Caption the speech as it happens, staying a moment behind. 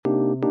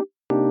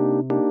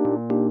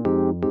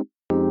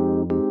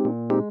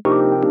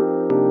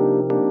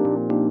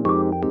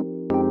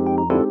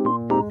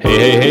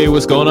Hey,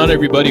 what's going on,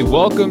 everybody?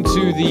 Welcome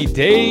to the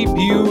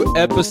debut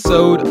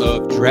episode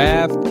of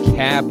Draft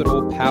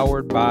Capital,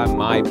 powered by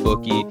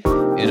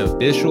MyBookie, an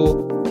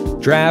official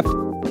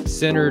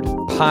draft-centered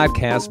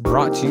podcast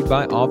brought to you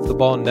by Off the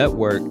Ball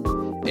Network.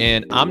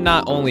 And I'm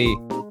not only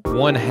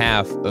one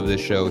half of the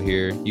show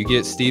here. You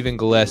get Stephen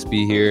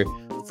Gillespie here,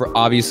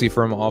 obviously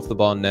from Off the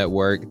Ball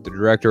Network, the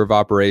director of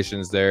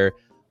operations there,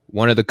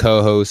 one of the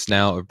co-hosts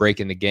now of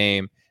Breaking the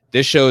Game.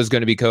 This show is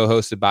going to be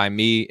co-hosted by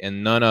me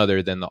and none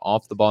other than the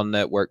Off the Ball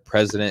Network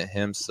president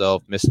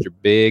himself, Mr.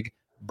 Big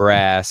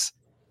Brass,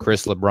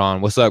 Chris LeBron.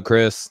 What's up,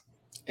 Chris?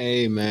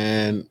 Hey,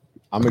 man.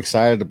 I'm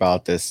excited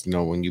about this. You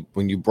know, when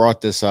you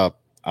brought this up,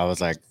 I was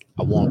like,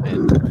 I want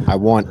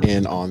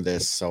in on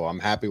this. So I'm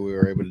happy we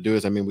were able to do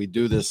this. I mean, we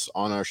do this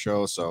on our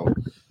show, so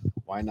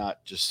why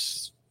not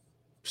just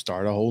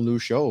start a whole new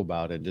show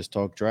about it, just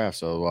talk draft.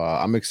 So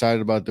I'm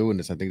excited about doing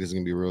this. I think this is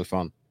going to be really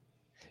fun.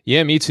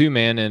 Yeah, me too,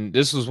 man. And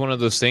this was one of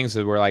those things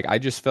that were like, I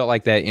just felt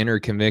like that inner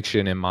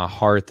conviction in my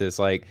heart that's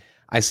like,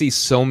 I see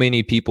so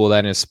many people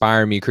that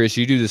inspire me. Chris,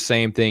 you do the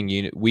same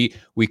thing. We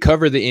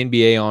cover the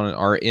NBA on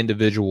our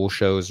individual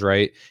shows,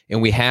 right?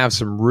 And we have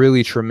some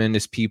really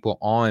tremendous people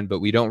on, but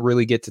we don't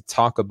really get to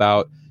talk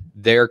about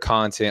their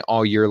content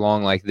all year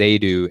long like they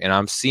do. And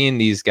I'm seeing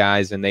these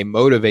guys and they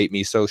motivate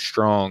me so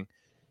strong.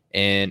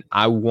 And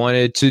I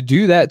wanted to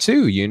do that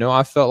too. You know,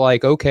 I felt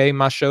like, okay,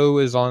 my show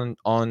is on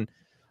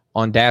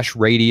Dash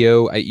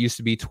Radio. It used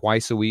to be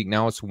twice a week.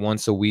 Now it's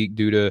once a week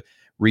due to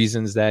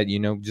reasons that,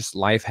 just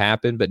life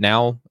happened. But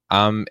now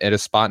I'm at a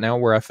spot now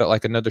where I felt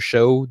like another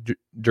show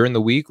during the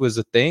week was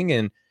a thing.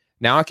 And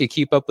now I could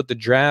keep up with the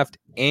draft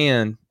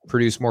and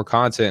produce more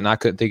content. And I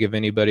couldn't think of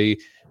anybody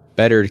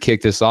better to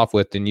kick this off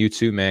with than you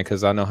too, man,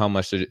 because I know how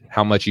much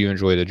you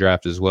enjoy the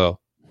draft as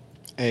well.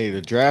 Hey,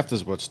 the draft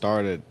is what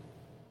started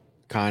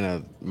kind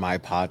of my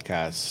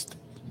podcast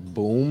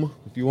boom,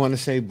 if you want to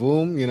say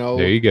boom.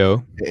 There you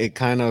go. It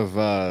kind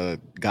of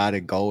got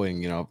it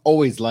going. I've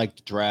always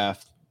liked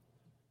draft,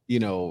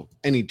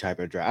 any type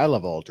of draft. I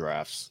love all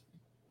drafts,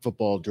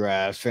 football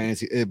drafts,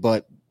 fantasy,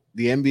 but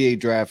the NBA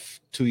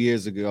draft 2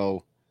 years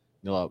ago,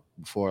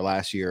 before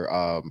last year,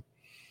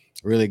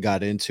 really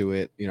got into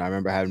it. I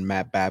remember having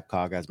Matt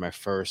Babcock as my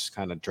first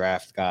kind of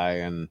draft guy,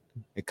 and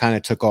it kind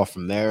of took off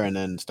from there, and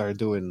then started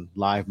doing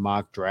live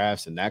mock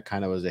drafts, and that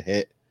kind of was a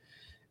hit.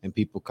 And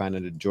people kind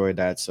of enjoyed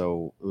that.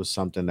 So it was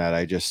something that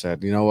I just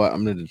said, you know what,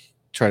 I'm going to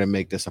try to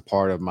make this a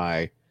part of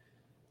my,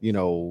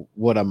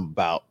 what I'm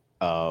about.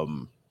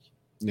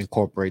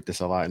 Incorporate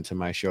this a lot into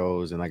my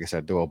shows. And like I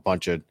said, do a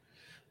bunch of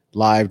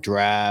live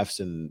drafts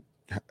and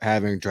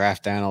having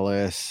draft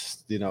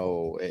analysts,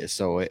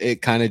 so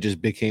it kind of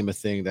just became a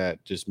thing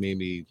that just made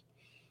me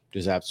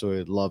just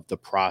absolutely love the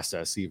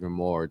process even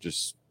more.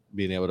 Just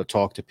being able to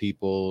talk to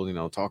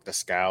people, talk to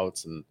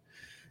scouts and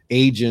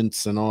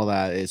agents and all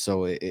that.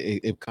 So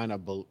it kind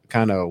of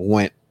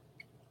went,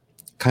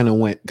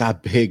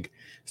 got big,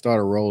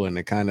 started rolling.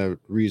 The kind of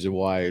reason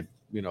why,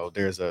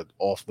 there's an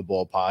Off the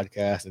Ball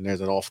podcast and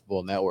there's an Off the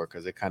Ball network,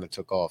 because it kind of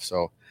took off.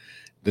 So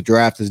the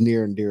draft is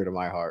near and dear to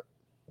my heart.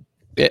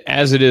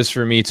 As it is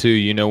for me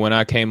too. When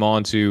I came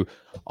on to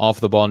Off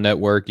the Ball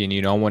Network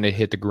and, I wanted to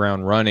hit the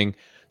ground running,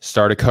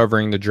 started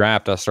covering the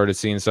draft, I started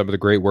seeing some of the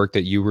great work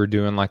that you were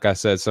doing. Like I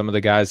said, some of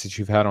the guys that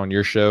you've had on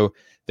your show,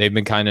 they've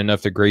been kind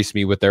enough to grace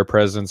me with their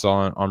presence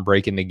on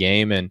Breaking the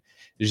Game. And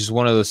it's just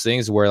one of those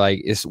things where,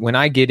 like, it's when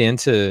I get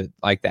into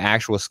like the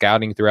actual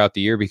scouting throughout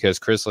the year, because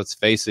Chris, let's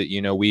face it,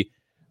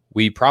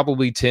 we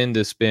probably tend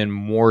to spend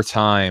more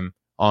time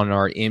on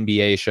our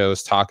NBA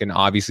shows talking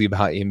obviously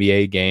about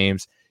NBA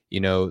games,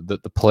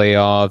 the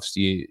playoffs,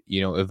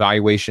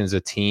 evaluations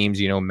of teams,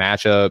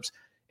 matchups,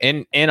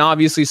 and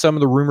obviously some of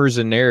the rumors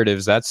and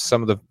narratives. That's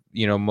some of the,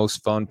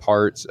 most fun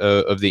parts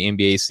of the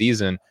NBA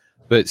season.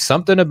 But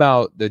something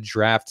about the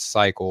draft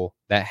cycle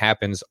that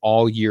happens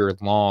all year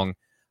long,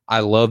 I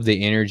love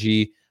the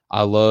energy.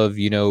 I love,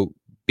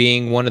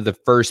 being one of the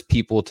first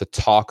people to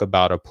talk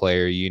about a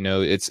player.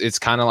 It's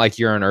kind of like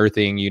you're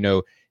unearthing,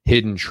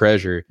 hidden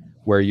treasure,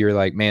 where you're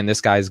like, man, this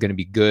guy is going to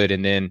be good.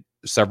 And then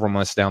several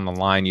months down the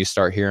line, you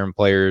start hearing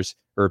players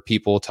or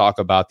people talk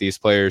about these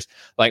players.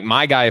 Like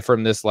my guy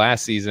from this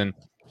last season,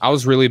 I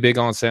was really big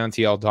on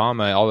Santi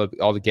Aldama.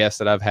 All the guests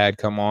that I've had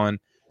come on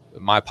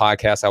my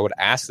podcast, I would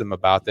ask them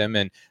about them,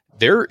 and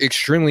they're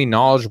extremely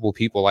knowledgeable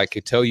people. I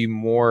could tell you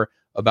more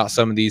about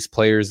some of these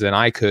players than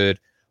I could.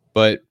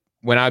 But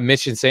when I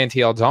mentioned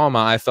Santi Aldama,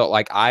 I felt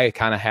like I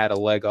kind of had a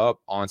leg up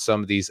on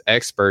some of these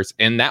experts.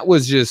 And that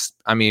was just,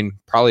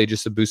 probably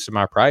just a boost to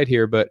my pride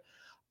here, but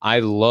I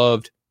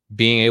loved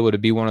being able to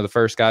be one of the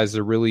first guys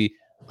to really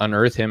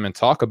unearth him and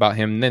talk about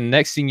him. And then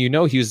next thing you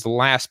know, he was the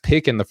last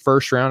pick in the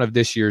first round of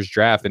this year's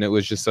draft. And it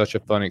was just such a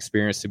fun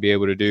experience to be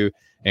able to do.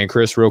 And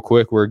Chris, real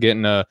quick, we're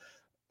getting a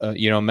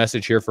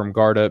message here from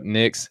Guard Up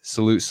Knicks.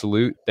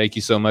 Salute. Thank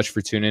you so much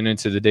for tuning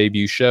into the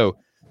debut show.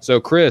 So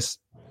Chris,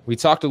 we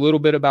talked a little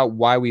bit about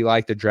why we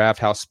like the draft,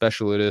 how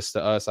special it is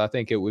to us. I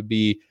think it would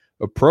be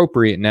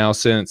appropriate now,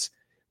 since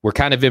we're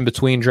kind of in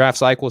between draft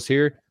cycles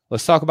here.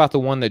 Let's talk about the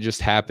one that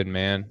just happened,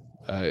 man.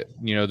 The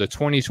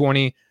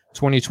 2020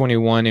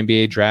 2021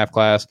 NBA draft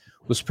class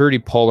was pretty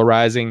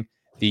polarizing.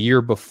 The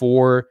year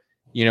before,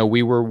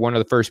 we were one of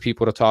the first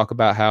people to talk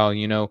about how,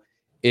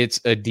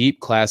 it's a deep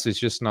class. It's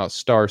just not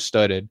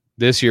star-studded.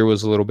 This year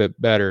was a little bit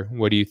better.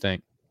 What do you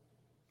think?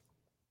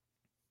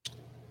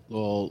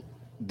 Well,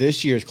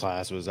 this year's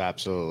class was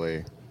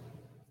absolutely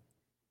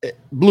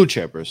blue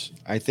chippers.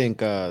 I think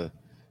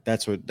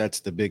that's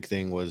the big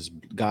thing, was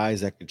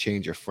guys that could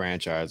change your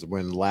franchise.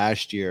 When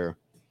last year,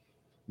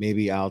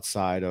 maybe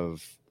outside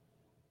of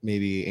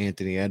maybe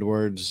Anthony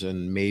Edwards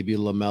and maybe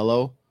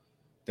LaMelo,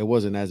 there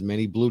wasn't as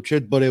many blue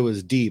chips, but it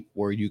was deep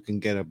where you can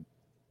get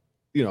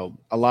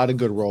a lot of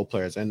good role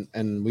players.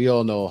 And we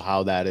all know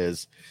how that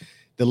is.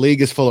 The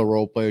league is full of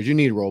role players. You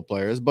need role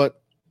players,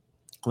 but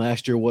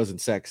last year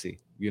wasn't sexy,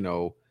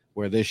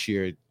 where this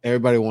year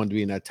everybody wanted to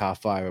be in that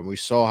top 5. And we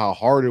saw how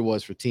hard it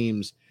was for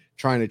teams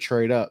trying to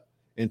trade up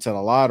into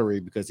the lottery,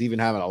 because even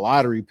having a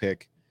lottery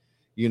pick,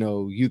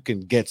 you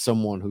can get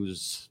someone who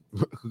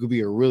could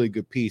be a really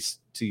good piece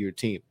to your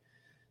team,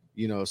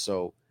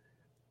 so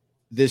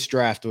this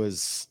draft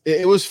was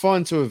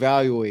fun to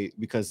evaluate,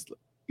 because,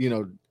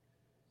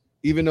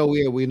 even though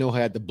we know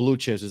had the blue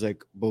chips, it's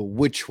like, but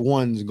which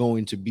one's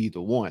going to be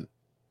the one,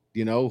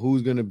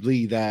 who's going to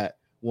be that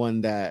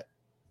one that,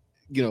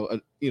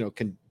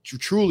 can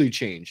truly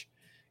change,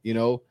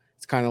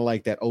 it's kind of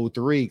like that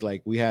 03,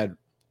 like we had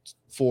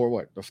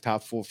the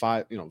top 4,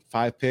 5,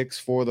 5 picks.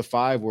 4 of the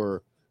 5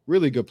 were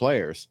really good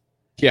players.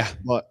 Yeah.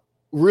 But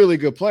really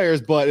good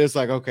players, but it's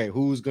like, okay,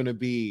 who's going to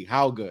be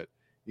how good,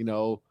 who's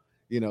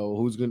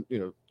going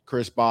to,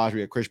 Chris Bosh,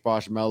 we had Chris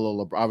Bosh,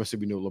 Melo, obviously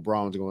we knew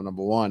LeBron was going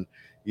number 1,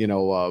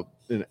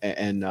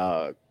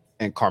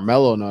 and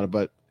Carmelo and all that,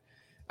 but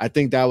I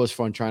think that was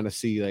fun trying to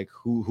see like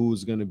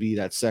who's going to be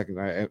that second,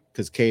 right?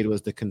 Because Cade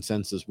was the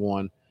consensus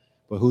 1,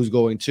 but who's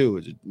going 2?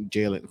 Is it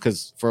Jalen?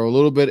 Because for a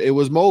little bit it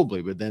was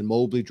Mobley, but then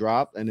Mobley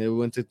dropped and it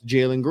went to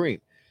Jalen Green,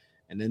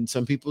 and then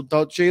some people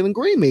thought Jalen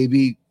Green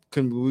maybe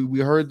we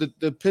heard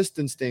the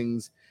Pistons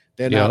things.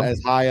 They're not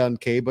as high on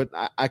Cade, but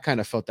I kind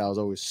of felt that was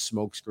always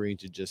smokescreen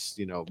to just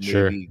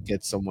maybe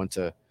get someone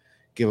to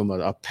give them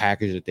a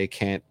package that they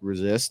can't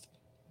resist.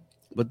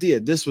 But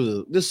this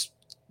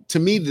to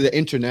me, the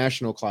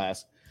international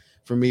class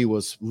for me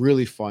was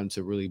really fun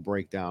to really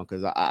break down,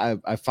 because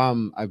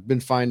I've been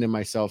finding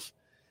myself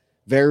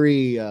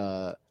very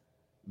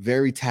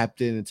very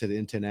tapped into the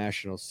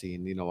international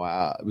scene,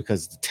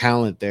 because the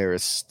talent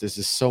there's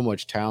just so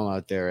much talent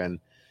out there, and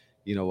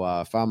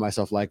I found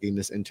myself liking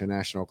this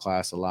international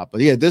class a lot.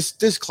 But yeah,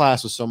 this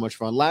class was so much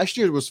fun. Last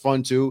year was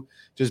fun too,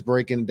 just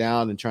breaking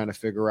down and trying to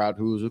figure out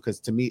who's, because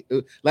to me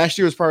last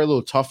year was probably a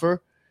little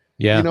tougher.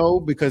 Yeah,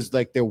 because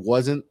like there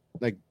wasn't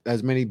like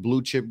as many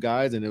blue chip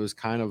guys, and it was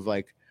kind of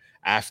like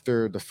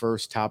after the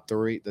first top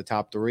three,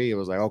 it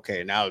was like,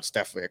 okay, now it's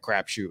definitely a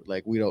crapshoot.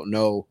 Like we don't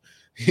know,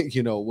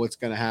 what's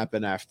going to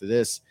happen after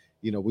this.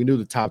 We knew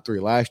the top 3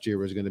 last year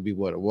was going to be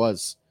what it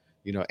was.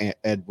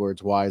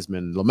 Edwards,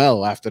 Wiseman,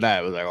 LaMelo. After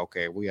that, it was like,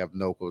 okay, we have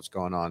no clue what's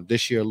going on.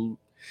 This year,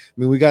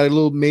 we got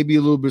maybe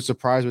a little bit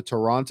surprised with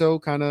Toronto,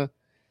 kind of,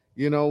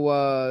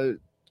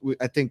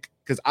 I think,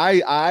 because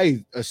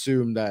I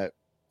assumed that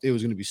it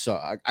was going to be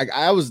Suggs.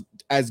 I was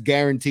as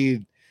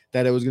guaranteed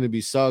that it was going to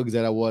be Suggs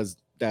that it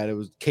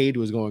was Cade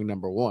was going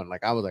number 1.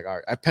 Like I was like, all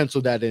right, I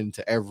penciled that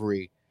into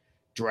every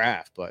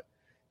draft, but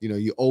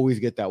you always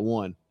get that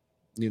one,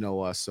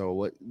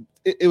 so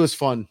it was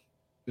fun,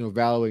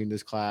 evaluating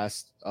this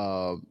class.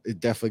 It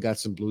definitely got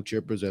some blue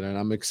chippers in it, and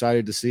I'm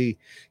excited to see.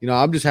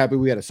 I'm just happy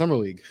we had a summer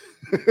league.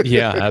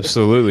 Yeah,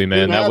 absolutely,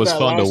 man. That was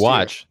fun to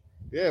watch.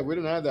 Yeah, we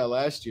didn't have that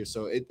last year,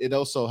 so it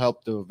also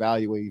helped to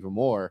evaluate even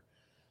more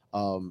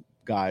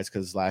guys,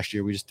 because last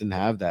year we just didn't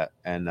have that,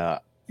 and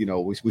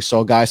we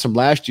saw guys from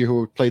last year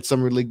who played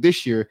summer league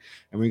this year,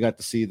 and we got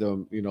to see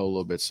them, a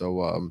little bit.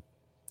 So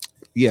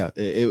yeah,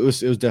 it was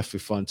definitely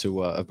fun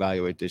to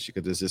evaluate this year,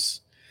 because there's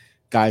this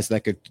guys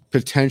that could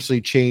potentially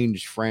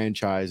change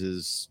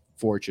franchises'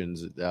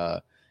 fortunes.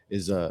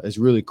 Is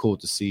really cool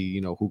to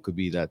see, who could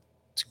be that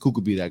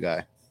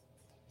guy.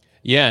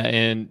 Yeah,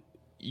 and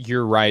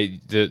you're right.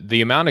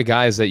 The amount of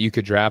guys that you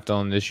could draft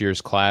on this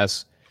year's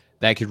class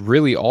that could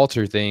really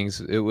alter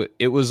things,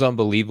 it was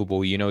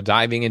unbelievable.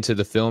 Diving into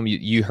the film,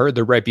 you heard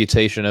the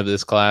reputation of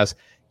this class.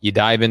 You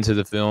dive into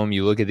the film,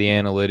 you look at the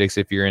analytics.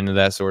 If you're into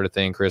that sort of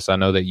thing, Chris, I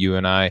know that you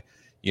and I,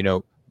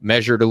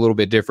 measured a little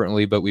bit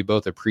differently, but we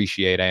both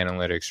appreciate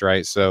analytics,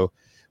 right? So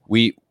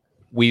we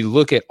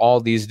look at all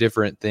these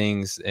different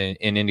things and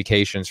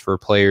indications for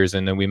players,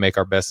 and then we make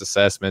our best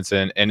assessments.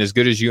 And as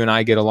good as you and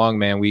I get along,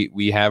 man,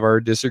 we have our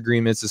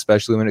disagreements,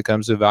 especially when it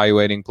comes to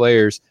evaluating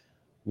players.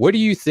 What do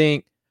you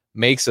think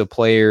makes a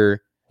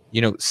player,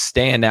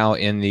 stand out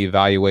in the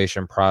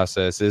evaluation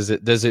process? Does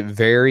it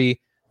vary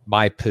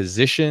by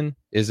position?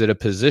 Is it a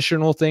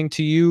positional thing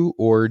to you,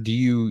 or do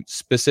you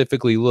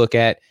specifically look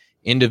at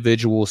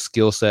individual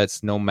skill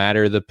sets no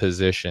matter the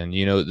position?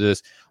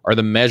 Are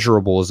the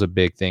measurables a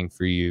big thing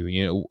for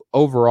you?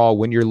 Overall,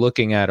 when you're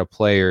looking at a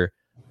player,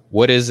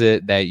 what is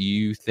it that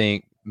you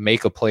think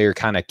make a player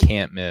kind of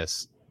can't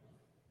miss?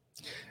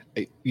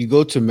 you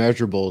go to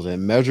measurables,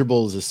 and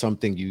measurables is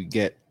something you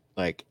get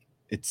like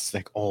it's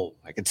like, oh,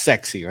 like it's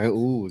sexy, right?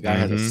 Ooh, the guy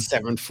has a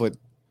 7'13"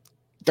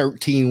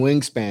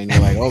 wingspan.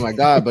 You're like, oh my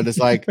god, but it's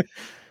like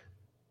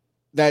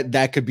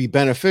that could be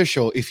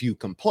beneficial if you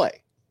can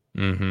play.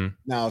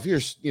 Now, if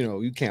you're,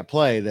 you can't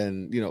play,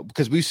 then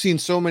because we've seen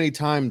so many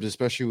times,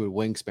 especially with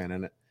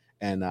wingspan,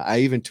 and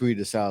I even tweeted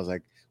this out. I was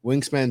like,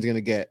 wingspan's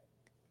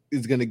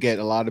is gonna get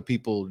a lot of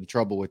people in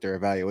trouble with their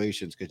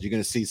evaluations because you're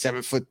gonna see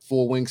 7'4"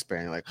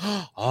 wingspan. You're like,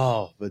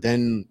 oh, but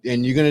then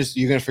you're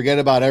gonna forget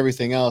about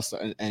everything else,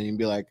 and you'd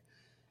be like,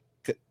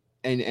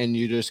 and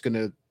you're just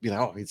gonna be like,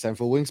 oh, he's 7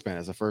 foot wingspan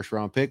as a first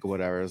round pick or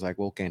whatever. It's like,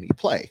 well, can he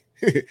play?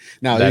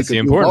 Now that's the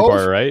important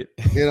part, right?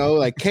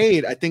 Like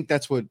Cade, I think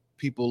that's what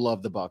people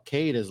loved about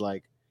Cade is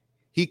like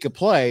he could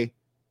play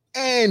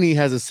and he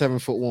has a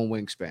 7'1"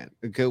 wingspan.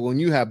 Because when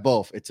you have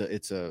both, it's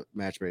a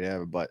match made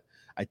ever. But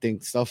I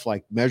think stuff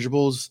like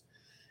measurables,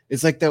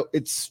 it's like that.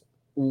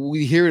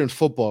 We hear it in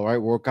football, right?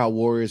 Workout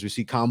warriors. We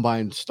see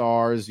combine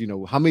stars.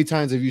 How many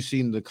times have you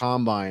seen the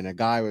combine? A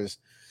guy was.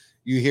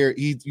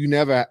 You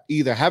never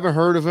either haven't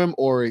heard of him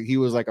or he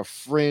was like a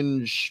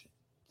fringe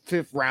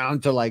 5th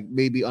round to like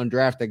maybe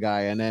undrafted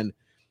guy, and then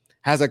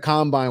has a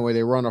combine where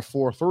they run a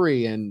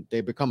 4.3 and they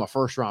become a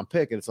first round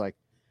pick. And it's like,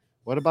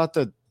 what about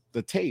the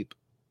tape?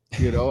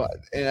 And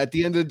at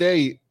the end of the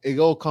day, it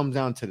all comes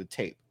down to the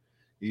tape.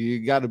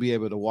 You got to be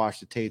able to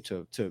watch the tape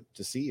to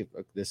see if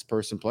this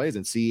person plays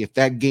and see if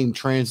that game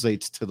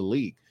translates to the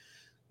league.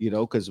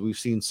 Because we've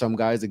seen some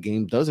guys the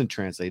game doesn't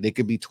translate. They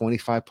could be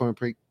 25 point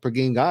per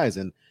game guys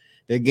and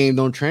their game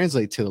don't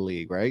translate to the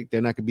league, right?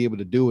 They're not going to be able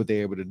to do what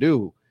they're able to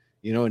do,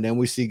 and then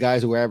we see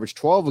guys who average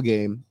 12 a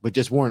game, but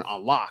just weren't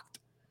unlocked,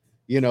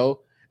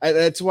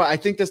 That's why I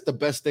think that's the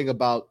best thing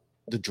about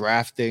the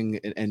drafting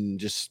and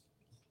just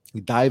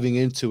diving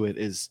into it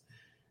is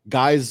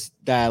guys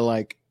that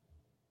like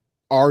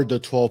are the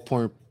 12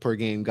 point per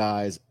game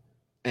guys.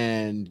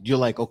 And you're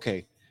like,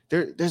 okay,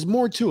 there's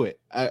more to it.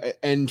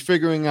 And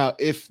figuring out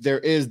if there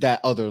is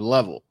that other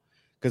level.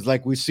 Because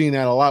like we've seen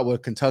that a lot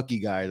with Kentucky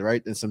guys,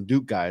 right? And some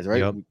Duke guys, right?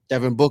 Yep.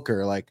 Devin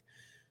Booker. Like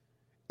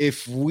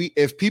if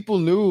people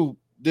knew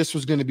this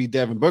was going to be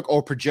Devin Booker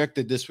or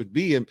projected this would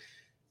be him,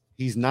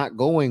 he's not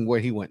going where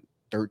he went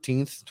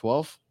 13th,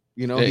 12th.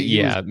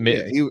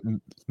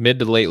 Mid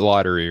to late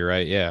lottery,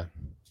 right? Yeah.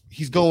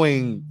 He's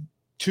going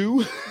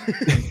 2,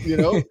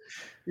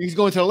 he's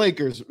going to the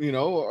Lakers,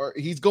 or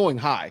he's going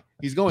high.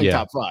 He's going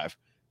top 5,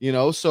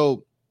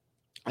 So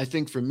I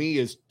think for me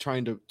is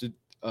trying to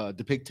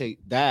depict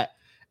that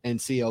and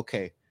see,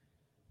 okay,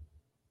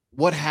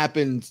 what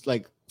happens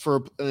like for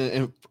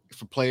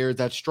players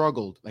that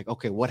struggled, like,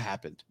 okay, what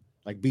happened?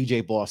 Like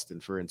BJ Boston,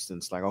 for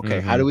instance, like,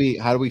 okay, how do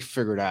we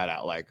figure that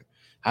out? Like,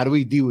 how do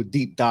we do a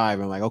deep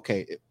dive? And like,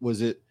 okay,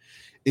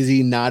 is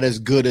he not as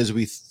good as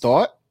we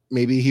thought?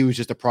 Maybe he was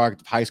just a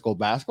product of high school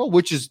basketball,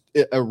 which is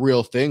a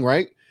real thing,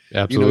 right?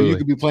 Absolutely. You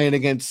could be playing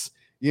against,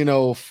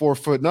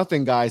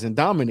 4'0" guys and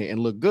dominate and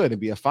look good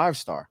and be a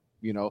 5-star,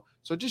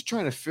 So just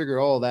trying to figure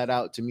all that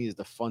out to me is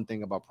the fun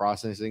thing about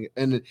processing.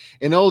 And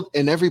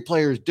every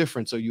player is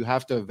different, so you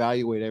have to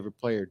evaluate every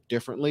player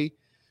differently.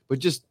 But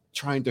just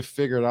trying to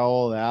figure it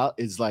all out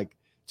is like,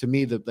 to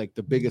me,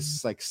 the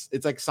biggest, like,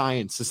 it's like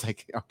science. It's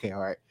like, okay,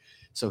 all right.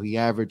 So he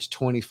averaged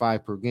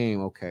 25 per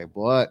game. Okay,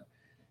 but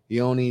he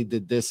only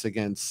did this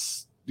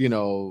against,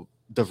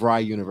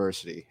 DeVry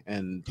University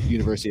and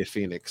University of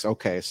Phoenix.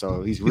 Okay,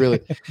 so he's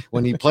really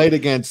when he played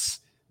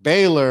against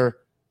Baylor,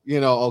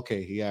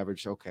 okay, he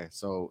averaged. Okay,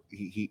 so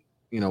he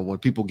when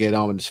people get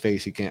on his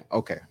face, he can't.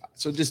 Okay,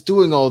 so just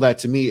doing all that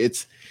to me,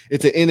 it's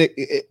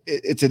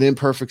an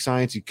imperfect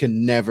science. You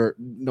can never,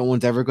 no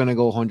one's ever going to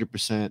go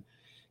 100%.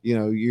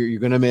 You're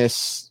going to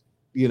miss.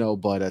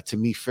 But to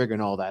me,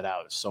 figuring all that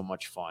out is so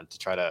much fun to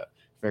try to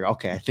figure.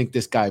 Okay, I think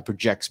this guy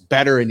projects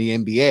better in the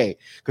NBA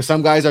because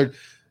some guys are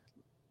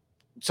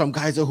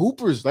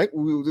hoopers. Like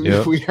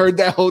we heard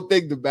that whole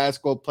thing, the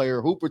basketball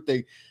player hooper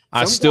thing.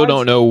 I still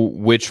don't know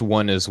which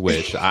one is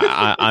which.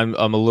 I'm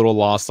a little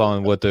lost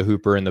on what the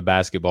hooper and the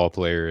basketball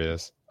player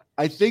is.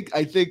 I think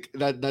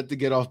that, not to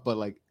get off, but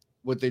like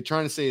what they're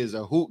trying to say is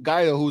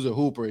guy who's a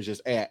hooper is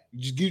just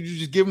you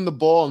just give him the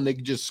ball and they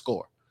can just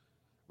score,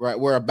 right?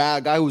 Where a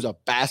bad guy who's a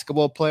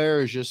basketball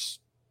player is just,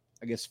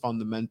 I guess,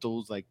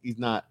 fundamentals. Like he's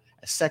not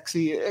as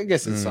sexy. I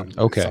guess it's something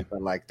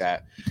like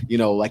that.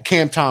 Like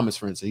Cam Thomas,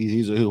 for instance,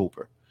 he's a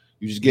hooper.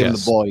 You just give him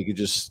the ball, you can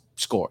just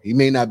score. He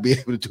may not be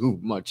able to do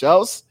much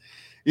else,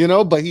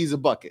 but he's a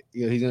bucket.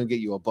 He's gonna get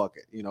you a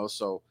bucket.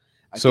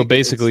 So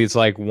basically, it's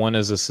like one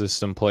is a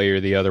system player,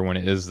 the other one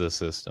is the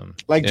system.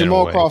 Like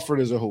Jamal Crawford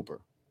is a hooper.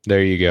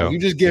 There you go. You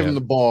just give him the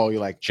ball. You're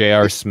like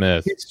J.R.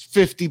 Smith. He's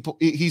 50.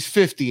 He's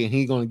 50, and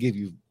he's gonna give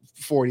you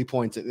 40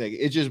 points. Like,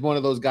 it's just one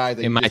of those guys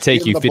that it might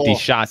take you 50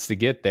 shots to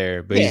get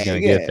there, but he's gonna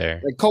get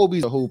there. Like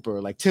Kobe's a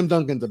hooper. Like Tim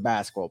Duncan's a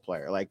basketball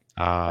player. Like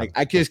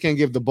I just can't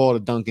give the ball to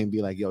Duncan and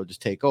be like, yo,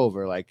 just take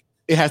over. Like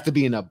it has to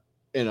be in a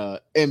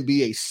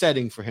NBA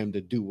setting for him to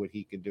do what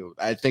he can do.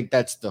 I think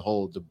that's the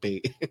whole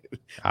debate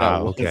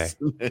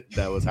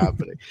that was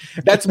happening.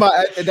 That's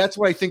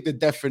why I think the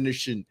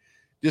definition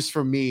just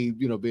for me,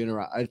 being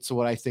around, it's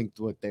what I think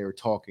what they were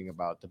talking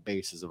about, the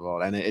basis of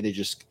all, and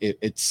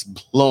it's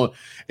blown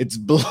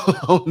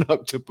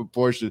up to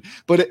proportion.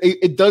 But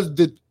it does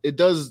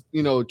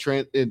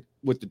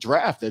with the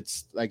draft,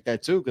 it's like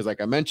that too, because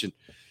like I mentioned,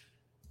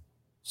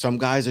 some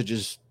guys are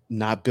just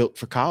not built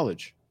for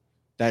college.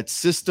 That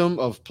system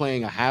of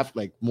playing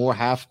more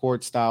half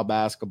court style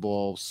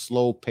basketball,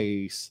 slow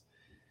pace.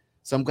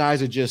 Some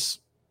guys are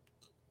just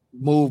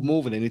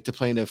moving. They need to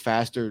play in a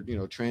faster,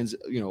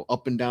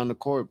 up and down the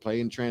court,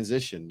 play in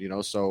transition.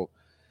 So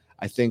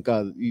I think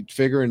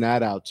figuring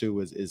that out too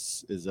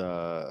is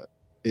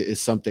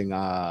something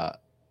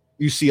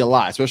you see a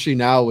lot, especially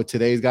now with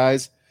today's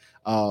guys.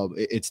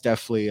 It's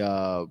definitely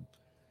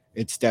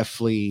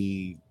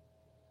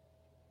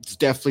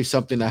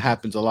something that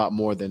happens a lot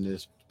more than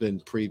there's been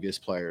previous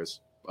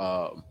players.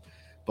 But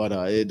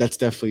that's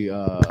definitely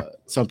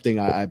something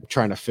I'm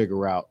trying to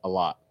figure out a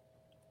lot.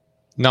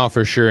 No,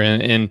 for sure.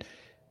 And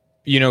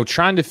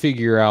trying to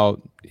figure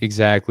out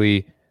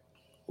exactly,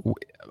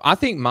 I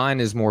think mine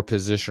is more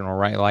positional,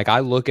 right? Like I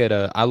look at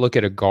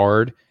a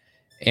guard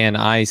and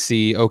I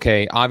see,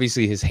 okay,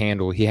 obviously his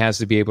handle, he has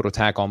to be able to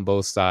attack on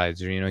both sides.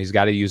 He's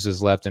got to use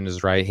his left and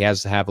his right. He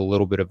has to have a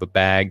little bit of a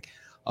bag.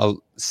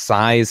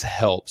 Size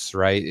helps,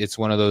 right? It's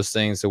one of those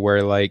things to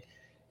where, like,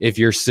 if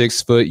you're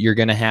 6 foot, you're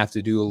going to have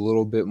to do a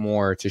little bit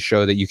more to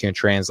show that you can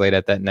translate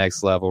at that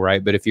next level,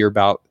 right? But if you're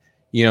about,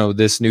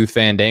 this new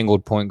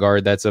fandangled point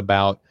guard that's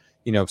about,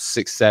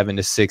 6'7"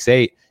 to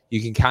 6'8",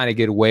 you can kind of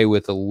get away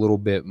with a little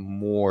bit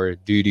more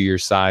due to your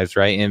size,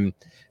 right? And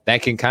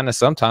that can kind of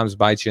sometimes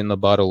bite you in the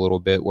butt a little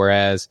bit.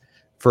 Whereas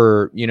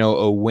for,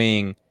 a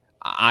wing,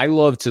 I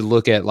love to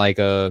look at like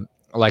a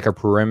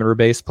perimeter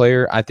based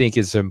player. I think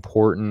it's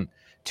important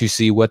to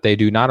see what they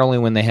do, not only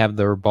when they have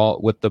their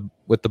ball with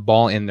the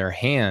ball in their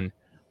hand,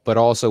 but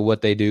also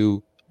what they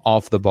do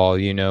off the ball,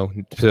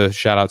 to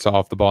shout out to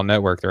Off the Ball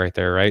Network right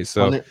there, right?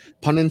 So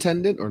pun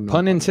intended or no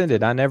pun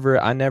intended. I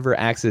never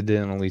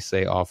accidentally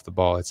say off the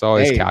ball. It's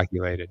always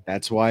calculated.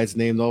 That's why it's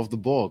named Off the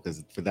Ball,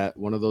 because for that,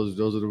 those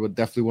are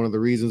definitely one of the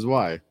reasons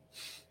why.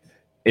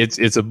 It's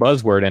a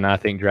buzzword, and I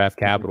think draft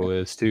capital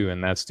is too,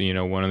 and that's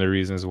one of the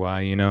reasons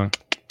why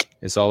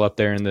it's all up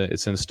there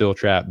it's in Steel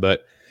Trap.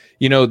 But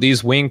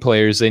these wing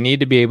players, they need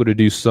to be able to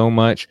do so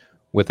much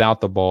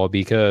without the ball,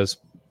 because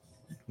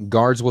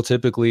guards will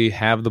typically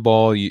have the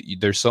ball.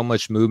 There's so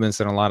much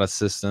movements in a lot of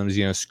systems,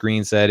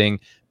 screen setting,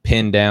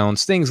 pin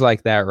downs, things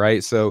like that,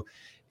 right? So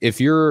if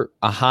you're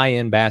a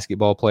high-end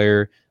basketball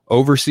player,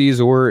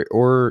 overseas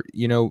or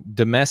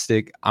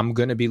domestic, I'm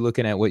going to be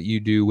looking at what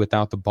you do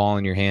without the ball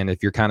in your hand.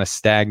 If you're kind of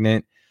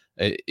stagnant,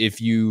 if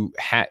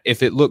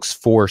it looks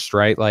forced,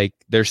 right? Like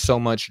there's so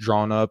much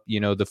drawn up,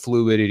 the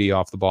fluidity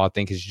off the ball, I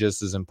think, is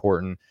just as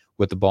important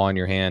with the ball in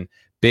your hand.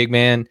 Big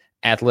man,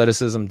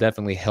 athleticism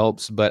definitely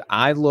helps, but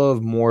I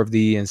love more of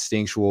the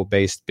instinctual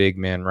based big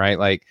men, right?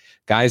 Like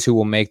guys who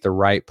will make the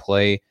right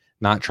play,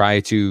 not try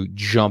to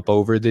jump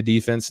over the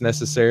defense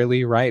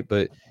necessarily, right?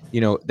 But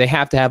they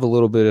have to have a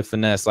little bit of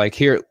finesse. Like,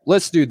 here,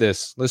 let's do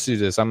this.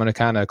 I'm going to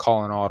kind of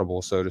call an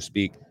audible, so to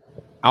speak.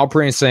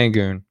 Alperen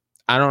Sengun.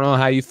 I don't know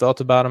how you felt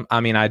about him.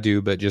 I mean, I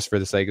do, but just for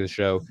the sake of the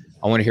show,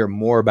 I want to hear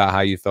more about how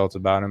you felt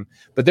about him.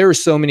 But there were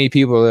so many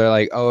people that are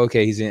like, oh,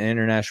 okay, he's an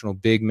international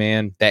big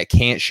man that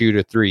can't shoot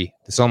a three.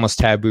 It's almost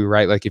taboo,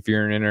 right? Like if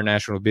you're an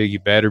international big, you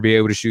better be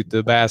able to shoot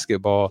the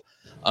basketball.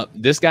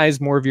 This guy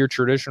is more of your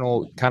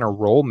traditional kind of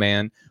role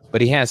man,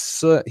 but he has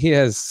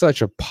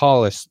such a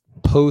polished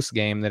post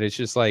game that it's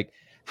just like,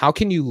 how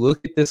can you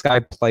look at this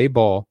guy play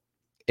ball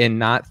and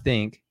not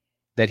think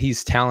that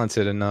he's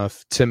talented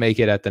enough to make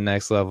it at the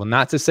next level?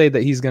 Not to say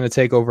that he's going to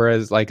take over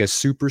as like a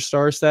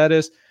superstar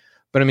status,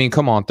 but I mean,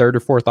 come on, third or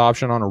fourth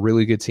option on a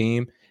really good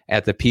team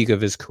at the peak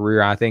of his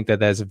career. I think that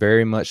that's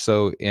very much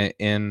so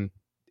in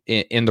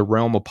the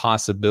realm of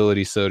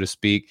possibility, so to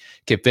speak.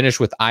 Can finish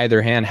with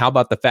either hand. How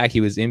about the fact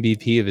he was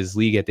MVP of his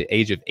league at the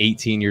age of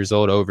 18 years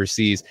old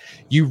overseas?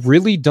 You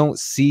really don't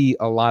see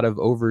a lot of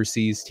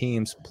overseas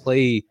teams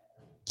play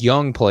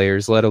young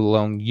players, let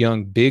alone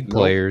young big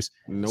players,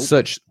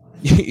 such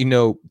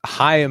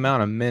high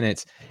amount of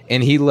minutes,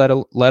 and he let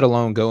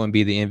alone go and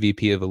be the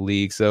MVP of a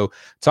league. So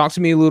talk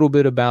to me a little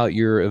bit about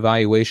your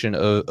evaluation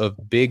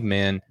of big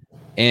men,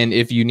 and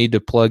if you need to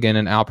plug in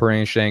an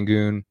Alperen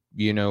Sengun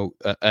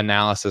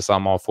analysis,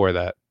 I'm all for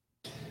that.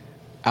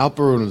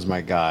 Alperen is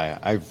my guy.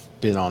 I've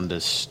been on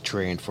this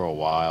train for a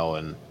while,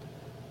 and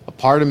a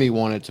part of me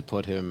wanted to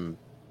put him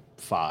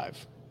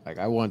 5. Like,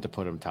 I wanted to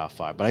put him top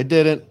 5, but I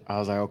didn't. I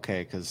was like,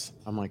 okay, because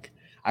I'm like,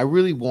 I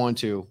really want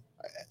to,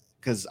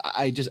 because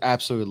I just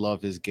absolutely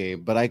love his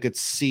game, but I could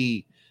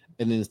see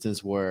an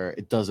instance where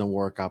it doesn't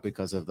work out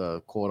because of the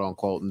quote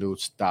unquote new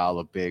style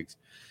of bigs.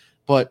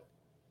 But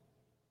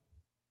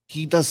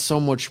he does so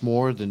much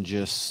more than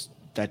just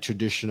that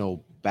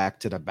traditional back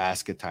to the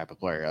basket type of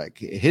player. Like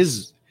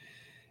the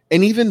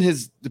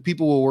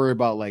people will worry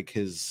about like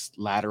his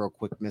lateral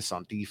quickness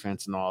on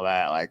defense and all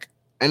that. Like,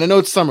 and I know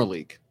it's summer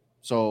league,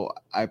 so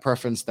I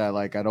preference that.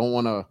 Like, I don't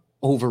want to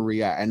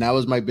overreact, and that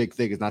was my big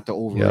thing, is not to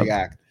overreact.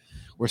 Yep.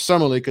 We're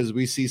summer league, because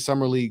we see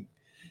summer league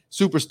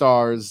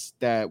superstars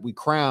that we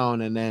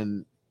crown and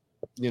then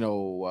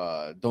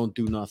don't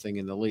do nothing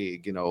in the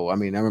league. I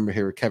mean, I remember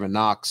hearing Kevin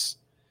Knox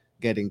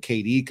getting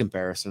KD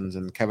comparisons,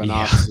 and Kevin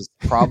Knox is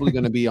probably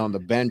going to be on the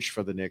bench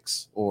for the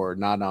Knicks or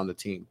not on the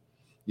team,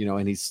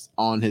 and he's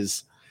on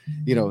his,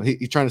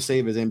 he's trying to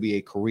save his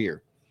NBA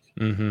career.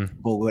 Mm-hmm.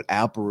 But with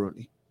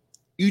Alperen,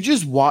 you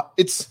just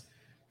it's,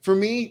 for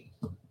me,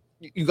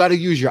 you got to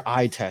use your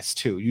eye test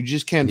too. You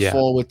just can't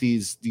fall with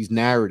these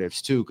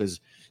narratives too, because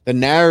the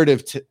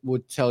narrative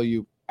would tell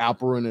you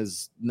Alperen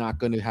is not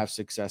going to have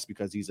success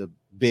because he's a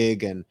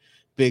big, and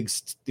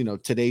bigs,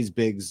 today's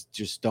bigs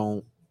just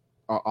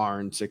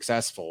aren't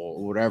successful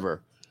or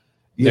whatever.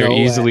 They're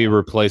easily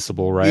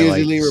replaceable, right?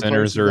 Like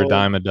centers are a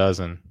dime a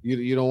dozen.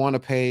 You don't want to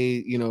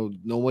pay,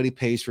 nobody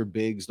pays for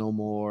bigs no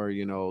more.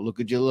 Look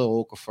at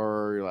Jahlil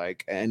Okafor,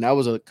 and that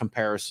was a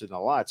comparison a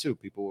lot too.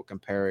 People were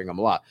comparing them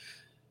a lot.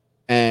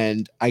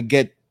 And I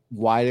get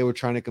why they were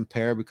trying to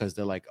compare, because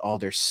they're like, oh,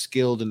 they're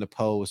skilled in the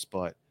post,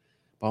 but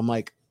I'm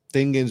like,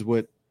 thing is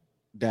with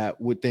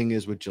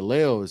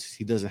Jahlil is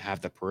he doesn't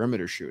have the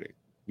perimeter shooting.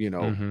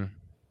 Mm-hmm.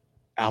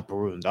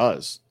 Alperen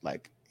does.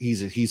 Like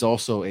he's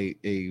also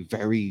a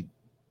very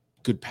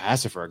good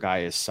passer for a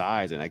guy his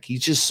size, and like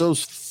he's just so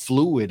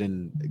fluid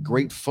and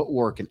great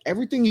footwork and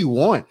everything you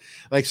want.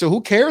 Like, so who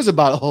cares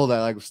about all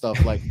that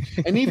stuff? Like,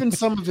 and even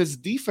some of his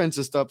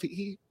defensive stuff,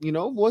 he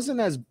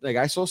wasn't as, like,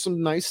 I saw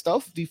some nice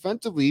stuff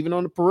defensively, even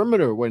on the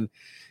perimeter when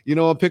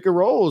on pick and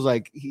rolls.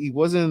 Like he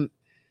wasn't,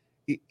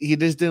 he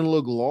just didn't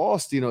look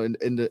lost, in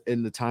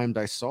the times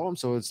I saw him.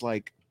 So it's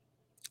like,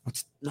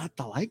 what's not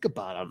to like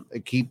about him?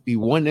 Like he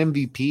won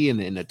MVP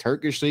in the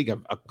Turkish league,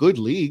 a good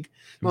league.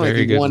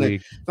 Very good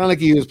league. It's not like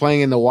he was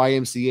playing in the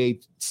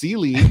YMCA C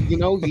League.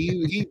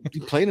 He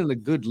played in a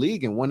good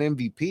league and won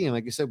MVP. And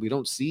like I said, we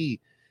don't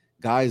see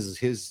guys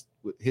his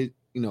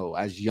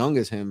as young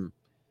as him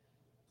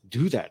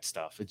do that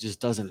stuff. It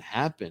just doesn't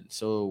happen.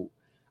 So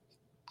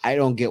I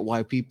don't get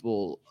why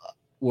people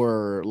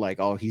were like,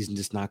 oh, he's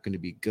just not going to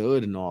be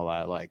good and all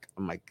that. Like,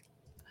 I'm like,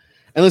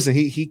 and listen,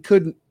 he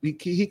could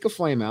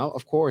flame out,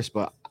 of course,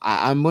 but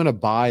I'm going to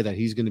buy that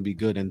he's going to be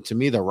good. And to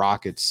me, the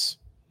Rockets,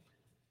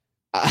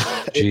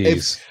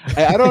 jeez,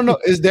 I don't know.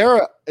 Is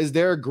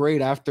there a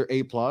grade after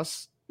A+?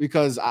 Because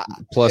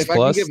plus,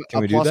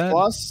 can we do that?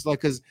 Plus, like,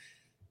 because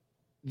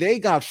they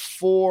got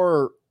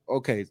four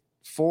of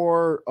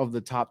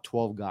the top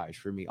 12 guys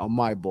for me on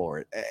my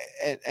board,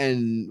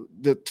 and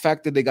the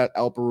fact that they got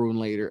Alperen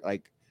later,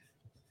 like,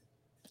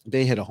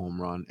 they hit a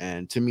home run.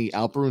 And to me,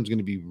 Alperen's going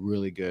to be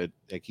really good.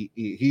 Like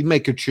he may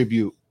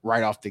contribute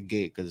right off the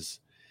gate, because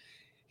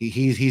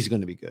he's going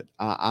to be good.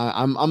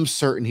 I'm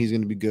certain he's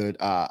going to be good.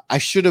 I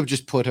should have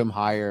just put him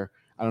higher.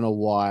 I don't know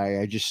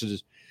why. I just should have.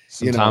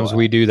 Sometimes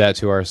we do that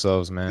to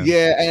ourselves, man.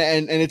 Yeah,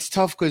 and it's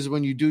tough because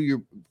when you do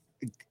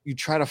you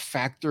try to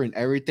factor in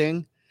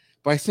everything.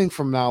 But I think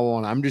from now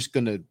on, I'm just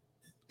gonna.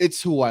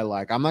 It's who I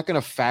like. I'm not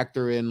gonna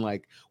factor in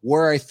like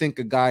where I think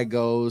a guy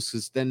goes,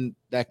 because then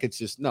that gets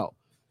just no.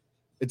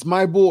 It's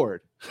my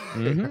board,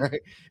 mm-hmm. Right?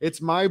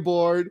 It's my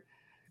board,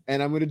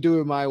 and I'm gonna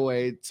do it my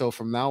way. So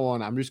from now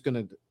on, I'm just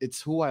gonna.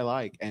 It's who I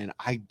like, and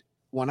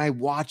when I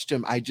watched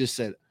him, I just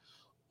said,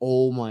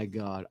 "Oh my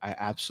God, I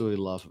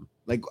absolutely love him."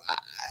 Like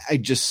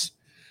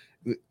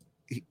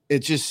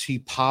he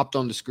popped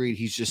on the screen.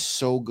 He's just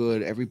so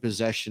good. Every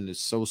possession is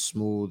so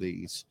smooth.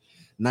 He's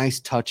nice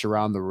touch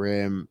around the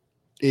rim.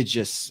 It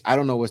just, I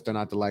don't know what's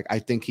not to like. I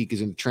think he is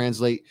going to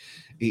translate.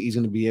 He's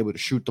going to be able to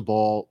shoot the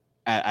ball.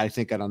 I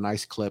think at a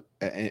nice clip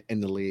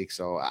in the league.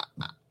 So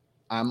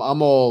I'm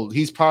all.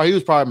 He was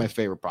probably my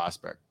favorite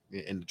prospect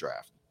in the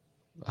draft.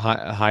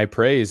 High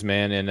praise,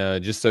 man.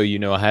 And just so you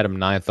know, I had him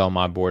 9th on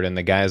my board, and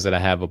the guys that I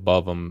have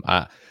above him,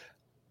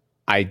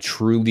 I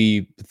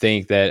truly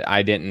think that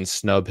I didn't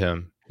snub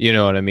him. You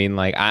know what I mean?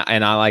 Like I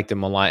liked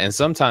him a lot. And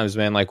sometimes,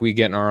 man, like we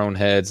get in our own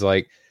heads.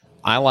 Like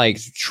I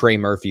liked Trey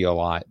Murphy a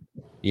lot.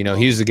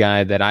 He's the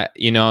guy that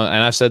and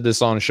I've said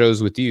this on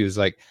shows with you, is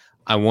like,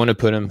 I want to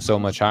put him so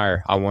much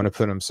higher.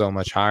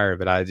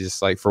 But I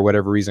just, like, for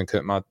whatever reason,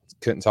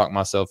 couldn't talk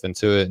myself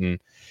into it. And,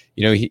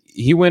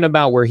 he went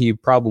about where he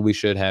probably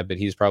should have, but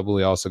he's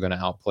probably also going to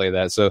outplay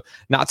that. So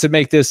not to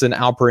make this an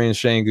Alperen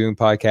Sengun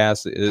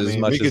podcast as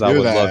much as I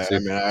would love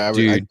to.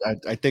 Dude,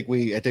 I think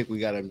we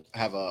got to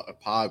have a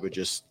pod with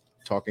just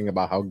talking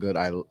about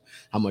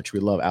how much we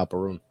love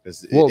Alperen.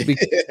 Well,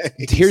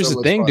 here's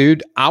the thing,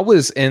 dude.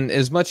 And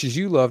as much as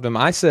you loved him,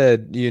 I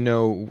said,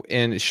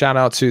 and shout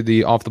out to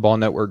the Off the Ball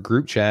Network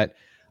group chat,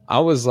 I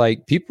was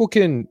like, people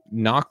can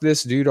knock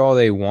this dude all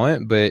they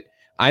want, but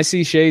I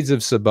see shades of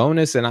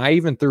Sabonis, and I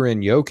even threw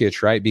in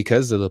Jokic, right,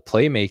 because of the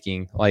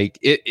playmaking. Like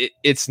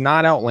it's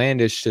not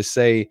outlandish to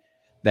say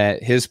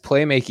that his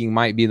playmaking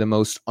might be the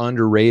most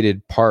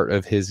underrated part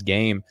of his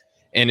game.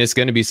 And it's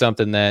going to be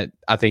something that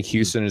I think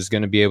Houston is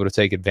going to be able to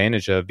take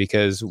advantage of,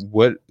 because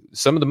what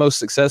some of the most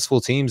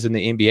successful teams in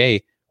the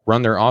NBA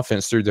run their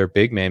offense through their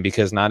big man,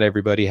 because not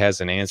everybody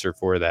has an answer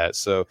for that.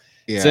 So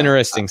it's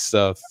interesting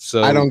stuff.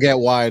 So I don't get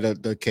why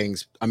the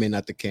Kings,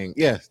 not the King.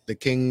 Yeah, the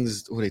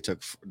Kings, who they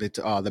took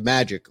the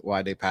Magic,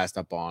 why they passed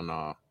up on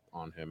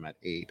on him at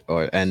 8.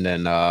 And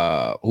then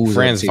who was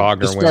Franz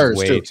Wagner the went Spurs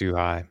way too, too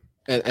high.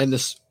 and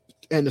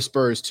the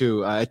Spurs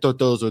too. I thought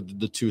those were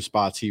the 2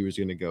 spots he was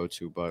going to go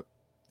to, but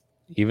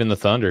even the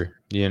Thunder,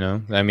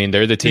 I mean,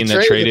 they're the team They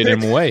that traded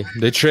traded him away.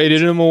 They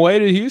traded him away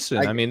to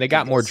Houston. I mean, they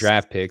got more guess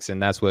draft picks,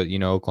 and that's what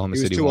Oklahoma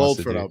he was City too wants old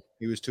to for do. them.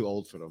 He was too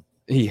old for them.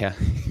 Yeah,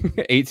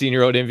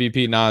 18-year-old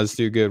MVP. Nah, is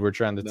too good. We're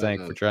trying to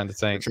tank. We're trying to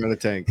tank. We're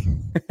trying to tank.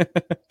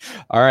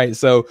 All right,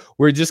 so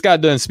we just got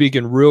done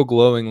speaking real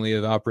glowingly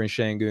of Alperen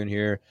Şengün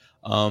here,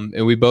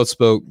 and we both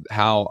spoke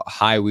how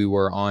high we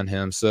were on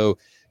him. So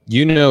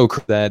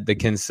that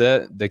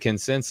the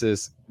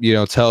consensus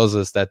tells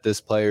us that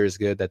this player is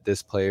good, that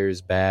this player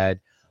is bad.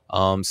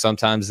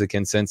 Sometimes the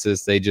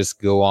consensus, they just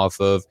go off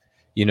of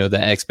the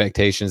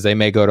expectations. They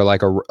may go to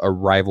like a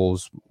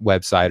rival's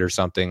website or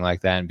something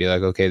like that and be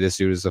like, okay, this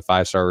dude is a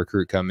 5-star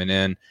recruit coming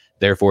in,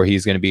 therefore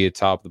he's going to be at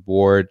top of the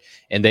board.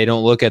 And they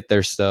don't look at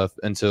their stuff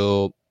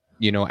until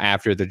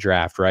after the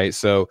draft, right?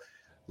 So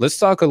let's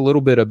talk a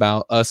little bit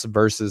about us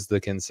versus the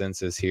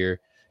consensus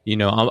here.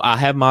 I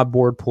have my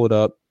board pulled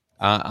up.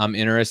 I'm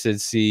interested to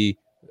see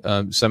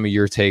some of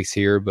your takes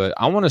here, but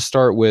I want to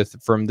start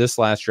with from this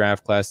last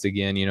draft class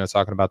again,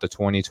 talking about the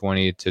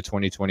 2020 to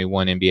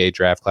 2021 NBA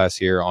draft class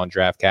here on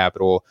Draft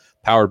Capital,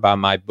 powered by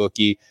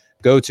MyBookie.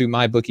 Go to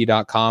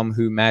mybookie.com,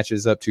 who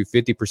matches up to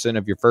 50%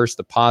 of your first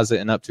deposit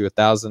and up to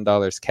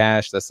 $1,000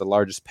 cash. That's the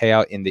largest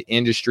payout in the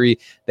industry.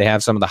 They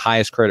have some of the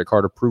highest credit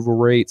card approval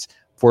rates,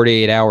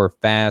 48-hour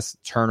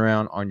fast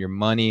turnaround on your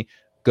money.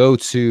 Go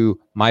to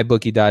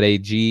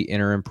mybookie.ag,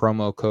 enter in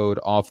promo code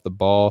off the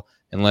ball,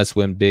 and let's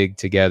win big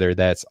together.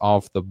 That's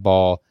off the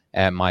ball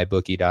at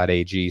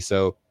mybookie.ag.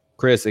 So,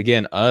 Chris,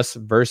 again, us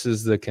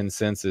versus the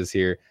consensus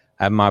here.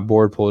 I have my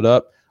board pulled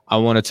up. I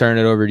want to turn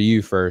it over to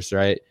you first,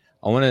 right?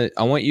 I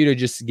want you to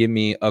just give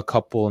me a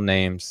couple of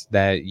names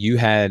that you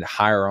had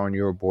higher on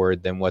your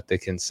board than what the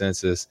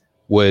consensus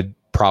would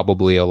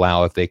probably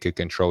allow if they could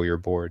control your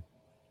board.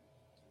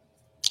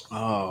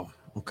 Oh,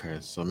 okay.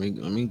 So let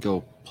me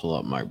go pull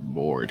up my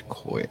board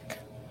quick.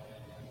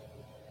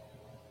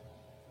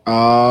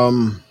 Let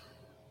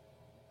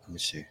me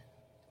see.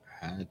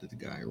 I had the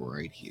guy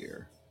right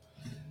here.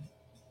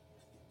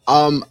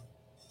 A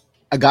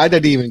guy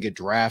that didn't even get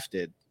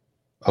drafted.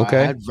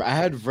 Okay. I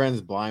had Franz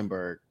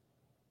Bleinberg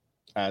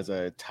as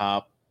a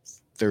top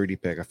 30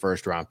 pick, a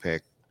first round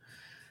pick.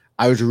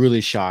 I was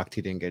really shocked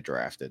he didn't get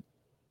drafted.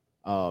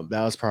 That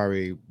was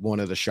probably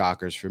one of the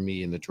shockers for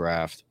me in the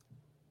draft.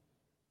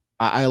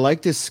 I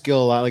like this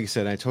skill a lot. Like I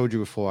said, I told you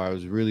before, I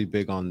was really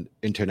big on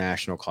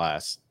international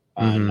class.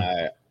 Mm-hmm.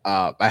 And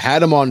I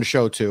had him on the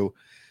show too,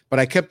 but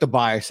I kept the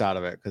bias out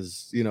of it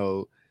because,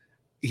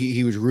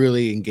 he was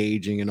really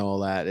engaging and all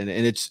that. And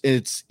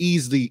it's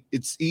easy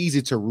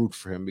to root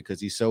for him because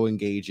he's so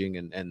engaging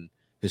and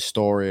his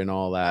story and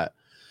all that.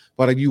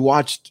 But if you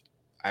watched,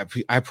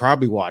 I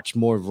probably watched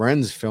more of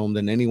Ren's film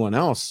than anyone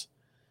else.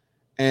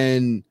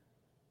 And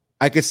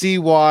I could see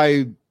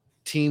why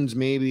teams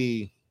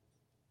maybe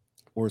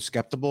were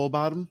skeptical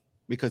about him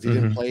because he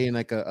didn't play in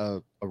like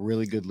a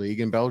really good league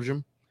in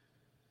Belgium.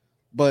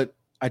 But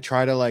I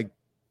try to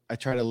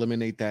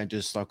eliminate that and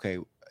just, okay,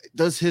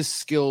 does he have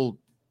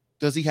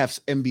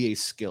NBA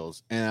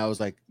skills? And I was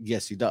like,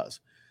 yes, he does.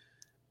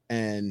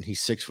 And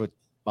he's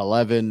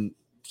 6'11",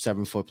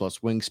 7 foot plus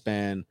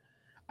wingspan.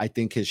 I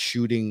think his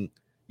shooting,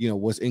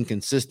 was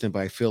inconsistent, but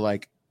I feel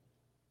like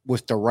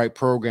with the right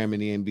program in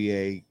the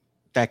NBA,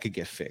 that could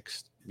get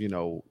fixed.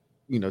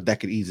 That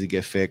could easily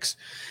get fixed.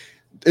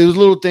 It was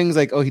little things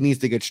like, oh, he needs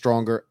to get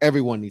stronger.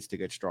 Everyone needs to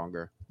get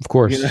stronger, of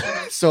course.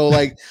 So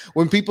like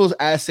when people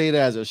say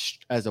that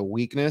as a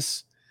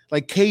weakness,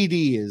 like can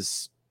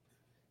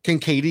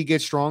KD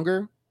get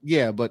stronger?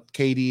 Yeah, but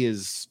KD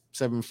is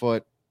 7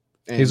 foot.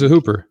 And he's a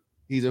hooper.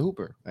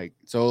 Like,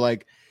 so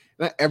like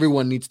not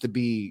everyone needs to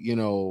be,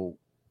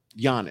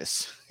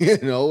 Giannis,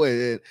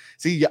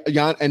 see,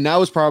 and that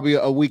was probably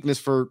a weakness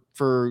for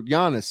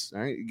Giannis,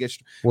 right?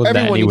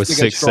 Everyone he was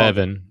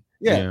 6'7".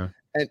 Yeah.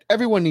 And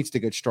everyone needs to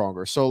get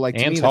stronger. So like,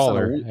 and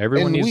taller.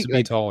 Everyone needs to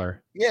be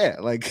taller. Yeah.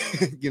 Like,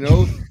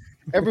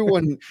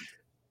 everyone,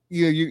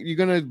 you're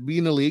going to be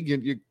in the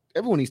league.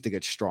 Everyone needs to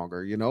get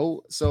stronger,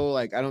 So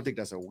like, I don't think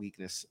that's a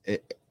weakness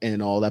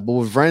and all that. But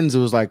with Renz, it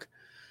was like,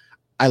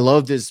 I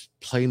love his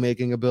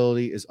playmaking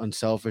ability, his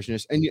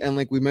unselfishness. And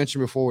like we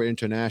mentioned before, with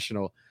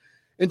international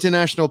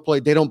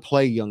play, they don't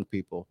play young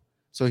people.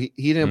 So he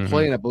didn't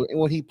play in that. But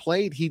when he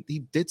played, he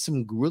did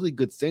some really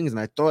good things. And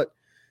I thought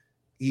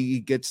he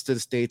gets to the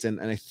States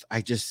and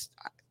I just,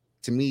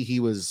 to me, he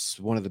was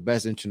one of the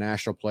best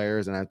international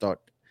players. And I thought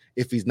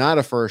if he's not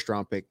a first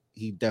round pick,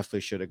 he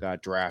definitely should have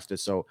got drafted.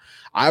 So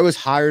I was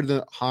higher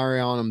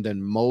on him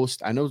than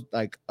most. I know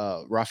like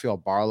Rafael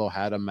Barlow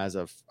had him as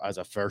a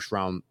first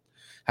round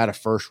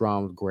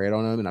grade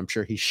on him, and I'm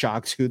sure he's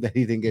shocked too that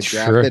he didn't get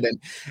drafted and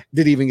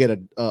didn't even get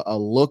a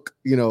look,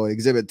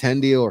 Exhibit 10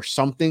 deal or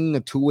something,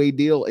 a 2-way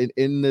deal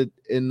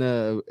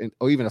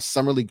or even a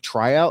summer league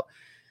tryout.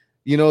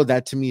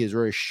 That to me is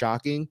very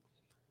shocking.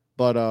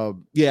 But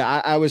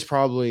I was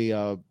probably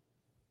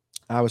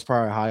I was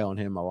probably high on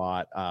him a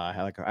lot. I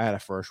had a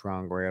first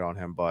round grade on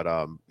him,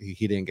 but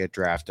he didn't get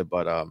drafted.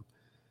 But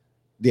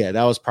yeah,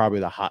 that was probably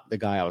the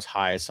guy I was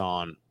highest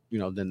on. You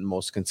know, than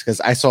most,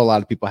 because I saw a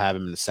lot of people have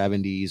him in the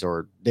 70s,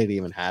 or they didn't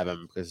even have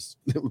him because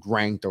it was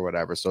ranked or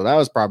whatever. So that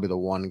was probably the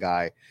one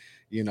guy,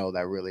 you know,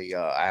 that really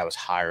I was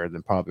higher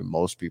than probably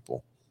most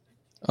people.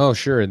 Oh,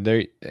 sure.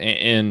 There,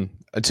 and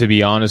to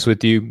be honest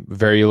with you,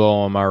 very low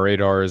on my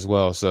radar as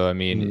well. So, I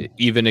mean,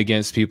 even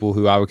against people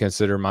who I would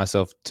consider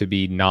myself to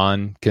be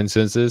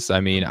non-consensus,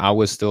 I mean, I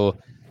would still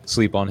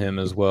sleep on him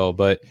as well.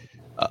 But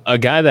a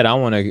guy that I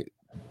want to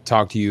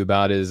talk to you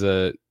about is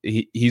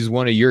he's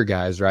one of your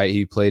guys, right?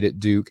 He played at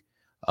Duke.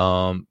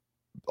 A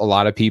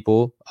lot of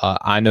people,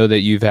 I know that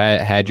you've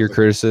had your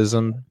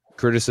criticism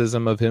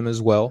of him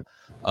as well.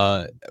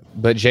 But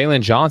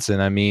Jalen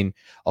Johnson, I mean,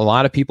 a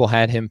lot of people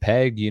had him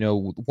pegged. You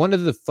know, one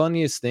of the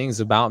funniest things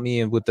about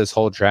me and with this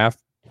whole draft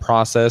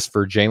process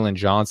for Jalen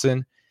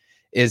Johnson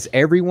is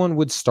everyone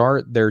would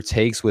start their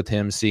takes with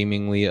him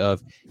seemingly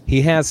of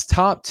he has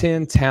top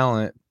 10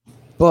 talent,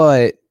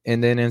 but,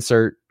 and then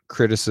insert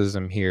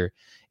criticism here.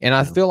 And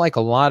I feel like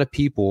a lot of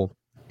people,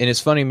 and it's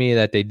funny to me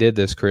that they did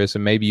this, Chris,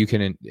 and maybe you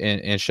can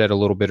and shed a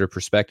little bit of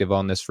perspective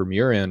on this from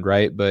your end,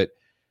 right? But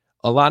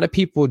a lot of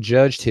people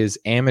judged his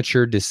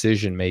amateur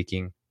decision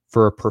making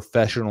for a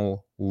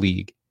professional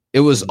league. It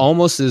was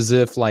almost as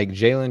if like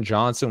Jalen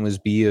Johnson was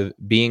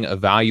being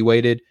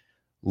evaluated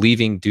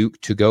leaving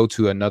Duke to go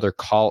to another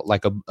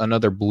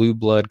another blue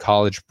blood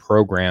college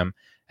program,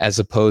 as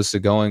opposed to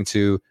going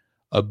to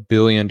a $1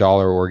 billion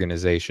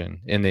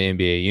organization in the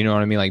NBA. You know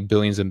what I mean? Like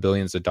billions and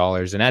billions of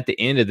dollars. And at the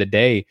end of the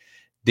day,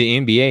 the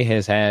NBA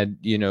has had,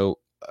 you know,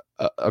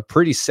 a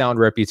pretty sound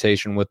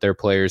reputation with their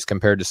players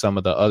compared to some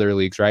of the other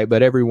leagues, right?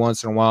 But every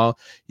once in a while,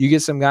 you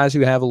get some guys who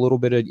have a little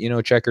bit of, you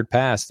know, checkered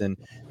past. And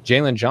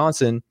Jalen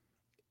Johnson,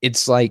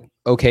 it's like,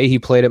 okay, he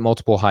played at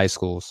multiple high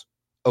schools.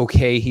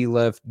 Okay, he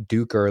left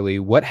Duke early.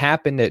 What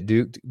happened at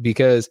Duke?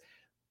 Because,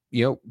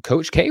 you know,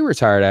 Coach K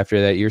retired after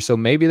that year. So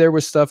maybe there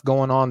was stuff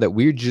going on that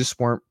we just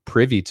weren't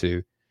privy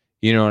to.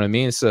 You know what I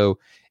mean? So,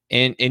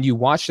 and you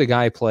watch the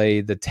guy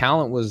play, the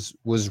talent was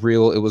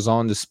real. It was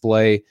on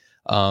display.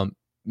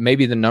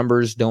 Maybe the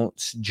numbers don't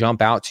jump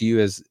out to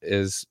you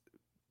as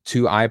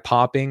too eye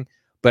popping,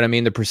 but I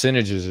mean, the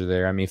percentages are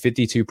there. I mean,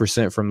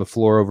 52% from the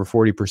floor, over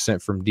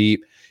 40% from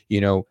deep, you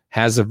know,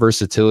 has the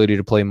versatility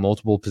to play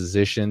multiple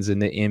positions in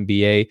the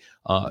NBA.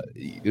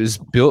 Is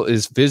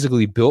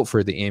physically built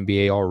for the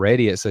NBA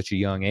already at such a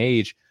young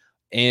age.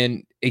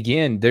 And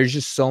again, there's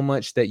just so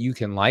much that you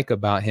can like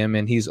about him,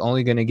 and he's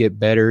only going to get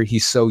better.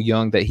 He's so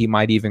young that he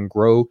might even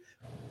grow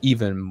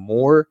even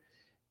more.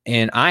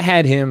 And I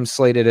had him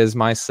slated as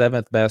my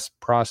 7th best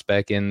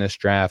prospect in this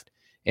draft.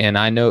 And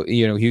I know,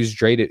 you know, he was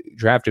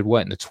drafted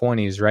what, in the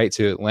 20s, right,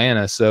 to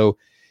Atlanta. So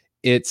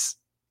it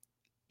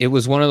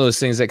was one of those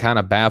things that kind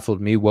of baffled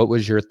me. What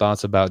was your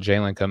thoughts about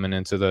Jalen coming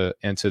into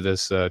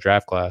this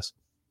draft class?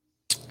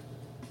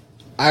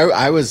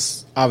 I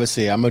was,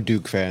 obviously, I'm a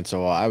Duke fan,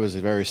 so I was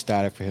very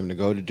ecstatic for him to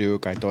go to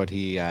Duke. I thought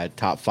he had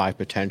top 5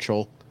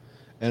 potential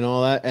and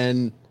all that.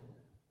 And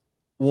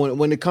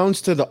when it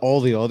comes to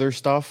all the other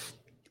stuff,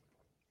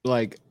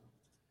 like,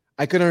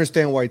 I could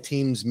understand why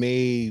teams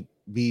may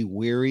be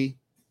weary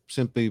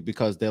simply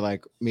because they're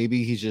like,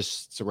 maybe he's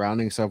just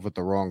surrounding himself with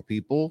the wrong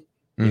people.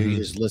 Maybe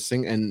he's just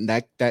listening, and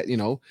that you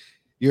know,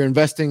 you're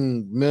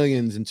investing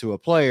millions into a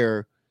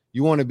player.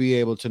 You want to be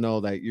able to know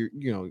that you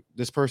know,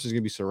 this person is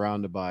going to be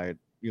surrounded by,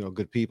 you know,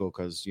 good people,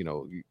 because, you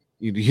know,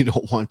 you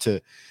don't want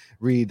to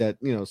read that,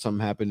 you know,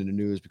 something happened in the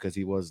news because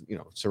he was, you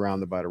know,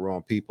 surrounded by the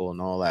wrong people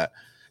and all that.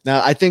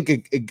 Now, I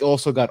think it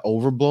also got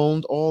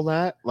overblown, all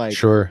that. Like,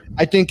 Sure.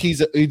 I think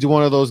he's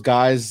one of those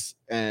guys,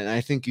 and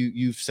I think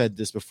you've said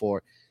this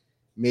before.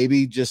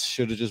 Maybe just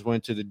should have just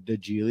went to the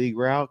G League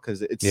route,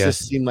 because it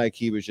just seemed like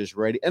he was just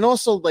ready. And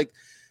also, like,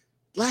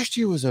 last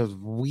year was a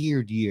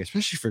weird year,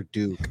 especially for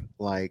Duke.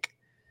 Like,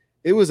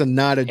 it was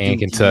not a and Duke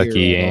Kentucky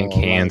year at and all.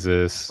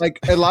 Kansas. Like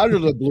a lot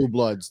of the blue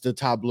bloods, the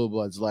top blue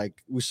bloods,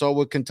 like we saw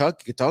with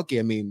Kentucky.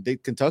 I mean,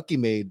 Kentucky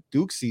made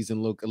Duke's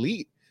season look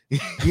elite.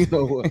 you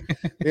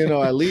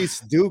know, at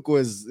least Duke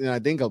was, you know, I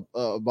think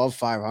above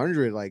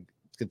 500. Like,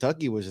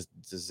 Kentucky was just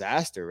a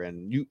disaster,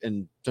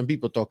 and some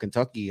people thought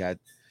Kentucky had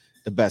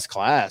the best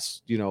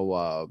class. You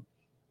know,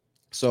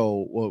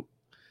 so well,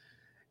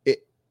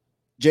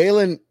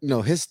 Jalen, you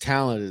know, his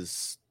talent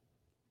is,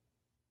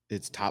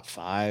 it's top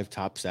 5,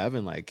 top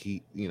 7. Like,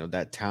 he, you know,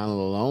 that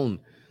talent alone.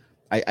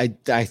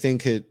 I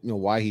think it, you know,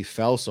 why he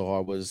fell so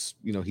hard was,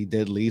 you know, he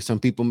did leave. Some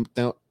people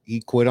thought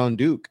he quit on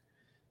Duke,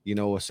 you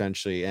know,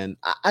 essentially. And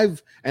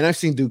I've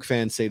seen Duke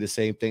fans say the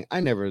same thing. I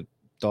never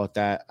thought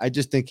that. I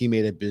just think he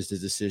made a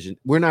business decision.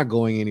 We're not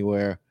going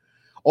anywhere.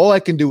 All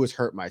I can do is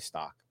hurt my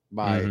stock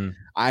by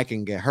I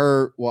can get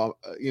hurt. Well,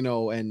 you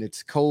know, and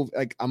it's COVID.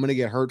 Like, I'm gonna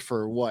get hurt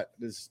for what?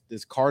 This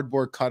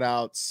cardboard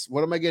cutouts.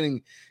 What am I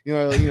getting? You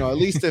know, at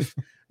least if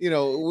you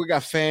know, we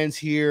got fans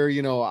here,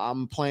 you know,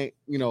 I'm playing,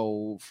 you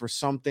know, for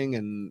something,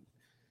 and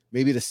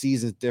maybe the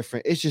season's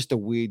different. It's just a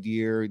weird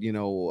year, you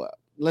know.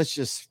 Let's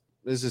just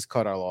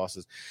cut our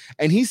losses.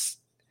 And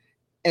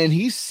And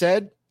he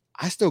said,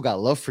 I still got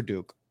love for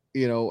Duke,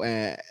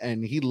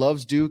 and he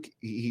loves Duke.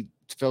 He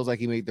feels like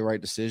he made the right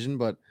decision,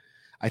 but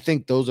I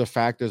think those are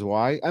factors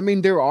why. I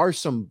mean, there are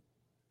some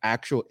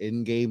actual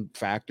in-game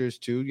factors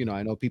too.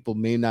 I know people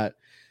may not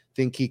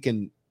think he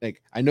can,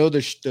 like, I know the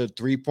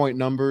 3-point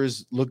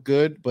numbers look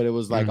good, but it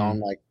was like on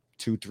like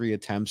 2-3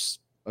 attempts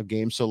a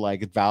game. So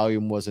like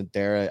volume wasn't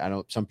there. I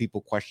know some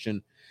people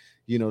question,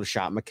 the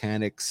shot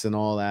mechanics and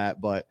all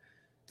that, but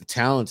the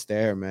talent's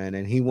there, man.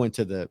 And he went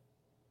to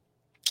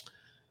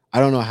I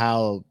don't know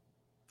how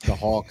the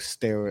Hawks,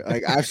 they were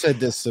like, I've said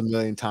this a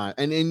million times.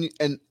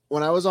 And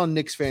when I was on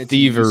Knicks fan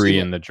thievery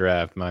in the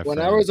draft, my when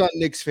friend. I was on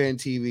Knicks fan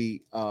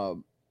TV,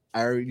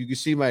 you can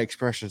see my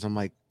expressions. I'm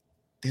like,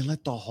 they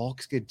let the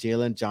Hawks get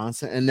Jalen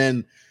Johnson, and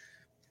then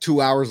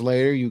 2 hours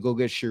later, you go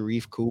get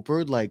Sharif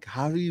Cooper. Like,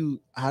 how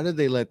did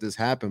they let this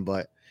happen?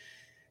 But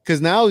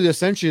because now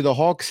essentially the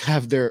Hawks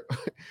have their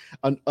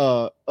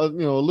a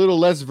little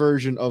less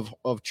version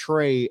of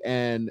Trey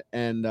and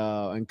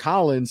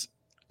Collins.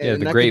 Yeah,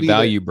 the great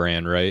value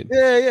brand, right?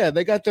 Yeah.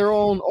 They got their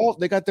own.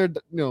 They got their,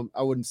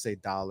 I wouldn't say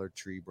Dollar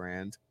Tree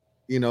brand.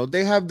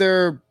 They have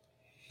their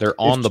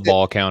on the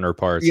ball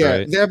counterparts. Yeah,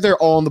 right? They have their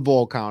on the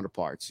ball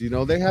counterparts.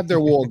 They have their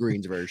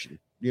Walgreens version.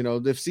 If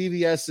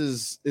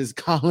CVS is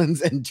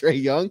Collins and Trey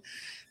Young,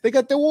 they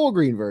got their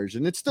Walgreens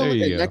version. It's still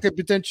that could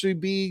potentially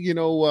be,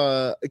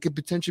 it could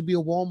potentially be a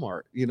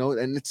Walmart.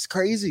 And it's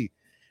crazy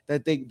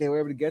that they were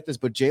able to get this.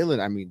 But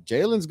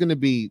Jalen's going to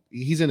be.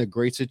 He's in a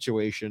great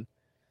situation.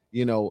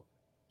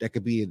 That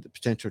could be a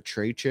potential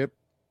trade chip,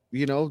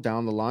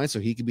 down the line. So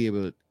he could be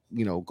able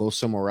to, go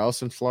somewhere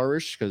else and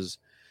flourish because,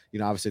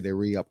 obviously they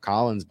re-up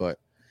Collins, but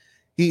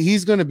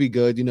he's going to be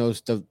good.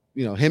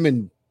 Him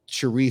and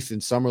Sharif in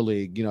Summer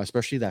League,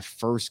 especially that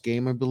first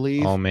game, I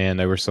believe. Oh, man,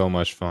 they were so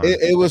much fun.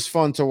 It was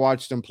fun to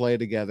watch them play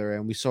together,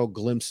 and we saw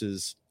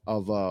glimpses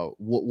of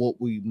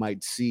what we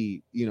might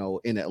see,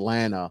 in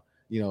Atlanta,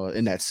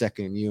 in that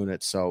second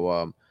unit.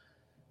 So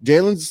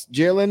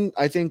Jalen,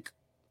 I think,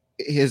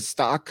 his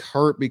stock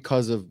hurt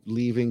because of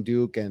leaving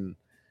Duke and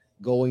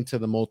going to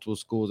the multiple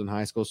schools in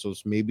high school. So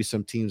maybe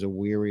some teams are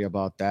weary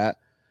about that,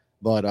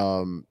 but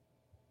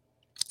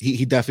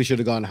he definitely should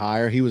have gone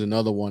higher. He was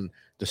another one.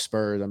 The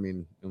Spurs. I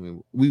mean,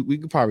 we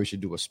probably should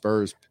do a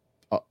Spurs.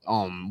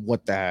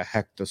 What the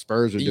heck the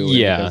Spurs are doing?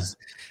 Yeah,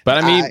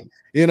 but I mean,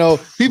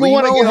 people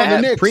want to get on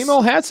the Knicks.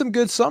 Primo had some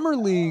good summer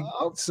league,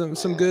 some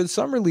good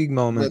summer league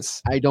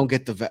moments. I don't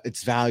get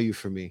it's value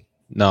for me.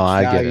 No,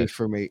 I get it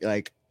for me.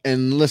 Like.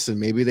 And listen,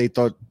 maybe they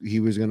thought he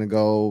was going to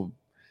go.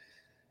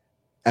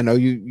 I know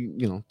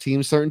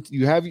teams certain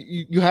you have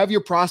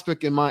your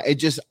prospect in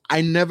mind.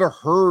 I never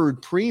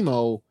heard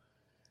Primo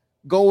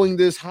going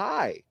this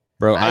high,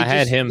 bro. I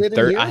had him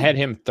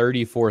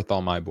 34th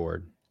on my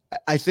board.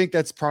 I think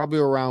that's probably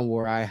around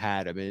where I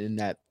had him in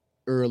that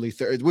early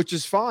third, which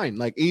is fine.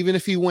 Like even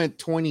if he went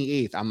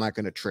 28th, I'm not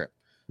going to trip.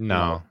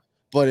 No,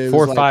 but it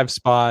 4 or 5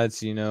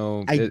 spots. I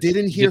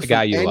didn't hear the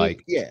guy you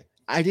like. Yeah.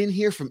 I didn't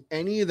hear from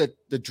any of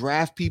the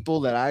draft people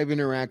that I've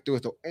interacted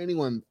with or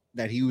anyone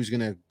that he was going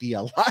to be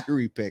a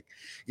lottery pick.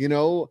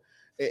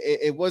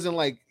 It wasn't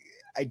like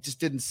I just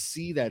didn't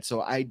see that.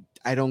 So I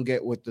don't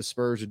get what the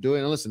Spurs are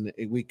doing. And listen,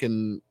 he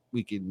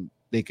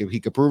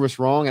could prove us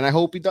wrong, and I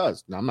hope he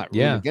does. Now, I'm not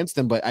rooting against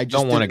him, but I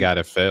just don't want a guy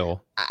to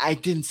fail. I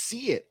didn't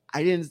see it.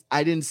 I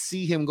didn't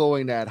see him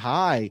going that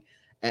high.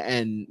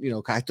 And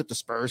I thought the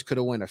Spurs could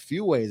have went a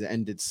few ways and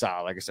ended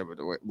solid, like I said,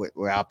 with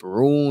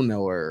Alperoon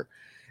or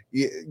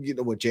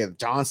with Jalen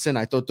Johnson.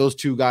 I thought those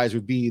two guys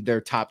would be their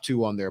top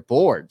two on their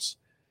boards.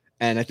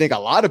 And I think a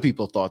lot of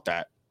people thought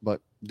that,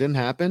 but didn't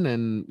happen.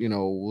 And,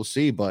 we'll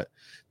see. But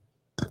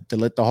to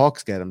let the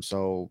Hawks get him.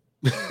 So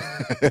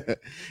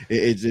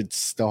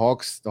it's the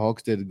Hawks. The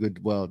Hawks did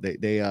good. Well,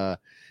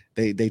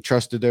 they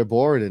trusted their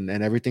board and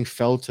everything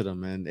fell to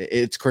them. And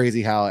it's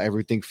crazy how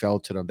everything fell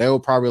to them. They were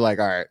probably like,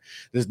 all right,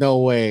 there's no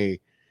way.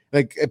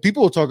 Like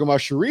people were talking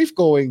about Sharif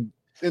going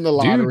in the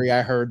lottery. Dude,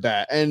 I heard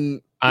that.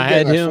 And I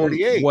had him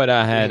 48.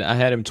 I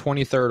had him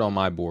 23rd on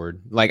my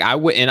board. Like I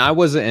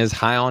wasn't as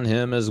high on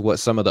him as what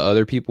some of the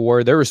other people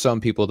were. There were some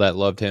people that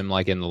loved him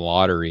like in the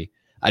lottery.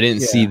 I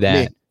didn't see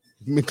that.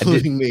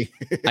 Including me.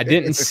 I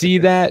didn't see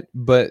that,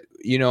 but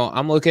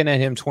I'm looking at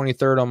him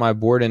 23rd on my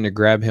board and to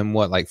grab him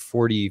like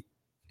 43rd,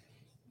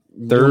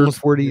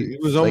 40. He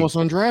was almost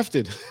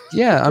undrafted.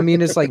 Yeah, I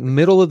mean it's like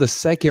middle of the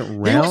second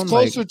round. He was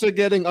closer to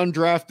getting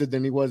undrafted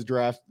than he was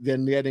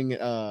getting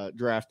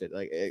drafted.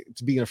 Like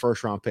to being a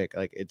first round pick.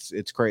 Like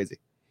it's crazy.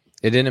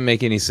 It didn't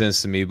make any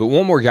sense to me. But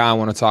one more guy I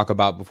want to talk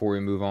about before we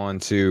move on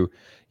to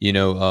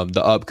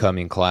the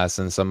upcoming class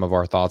and some of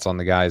our thoughts on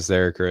the guys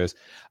there, Chris.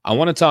 I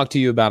want to talk to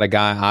you about a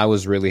guy I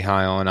was really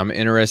high on. I'm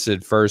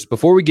interested first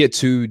before we get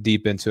too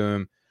deep into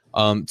him.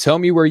 Tell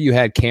me where you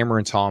had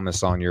Cameron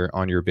Thomas on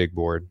your big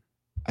board.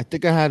 I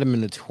think I had him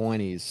in the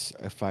 20s,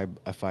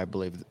 if I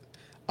believe.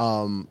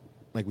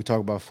 Like we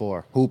talked about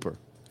before, Hooper.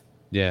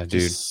 Yeah,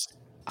 dude.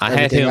 I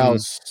had him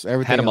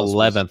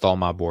 11th on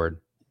my board.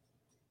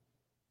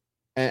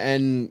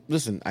 And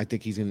listen, I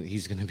think he's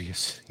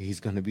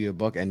gonna be a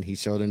buck, and he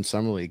showed in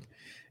summer league.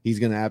 He's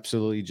gonna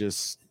absolutely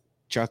just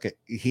chuck it.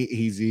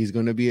 He's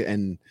gonna be,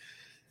 and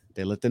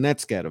they let the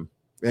Nets get him.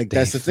 Like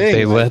that's the thing.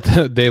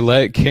 They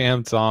let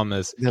Cam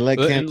Thomas. They let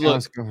Cam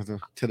Thomas go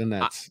to the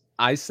Nets.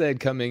 I said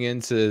coming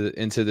into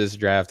this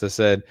draft, I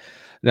said,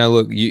 now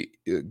look,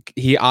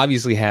 he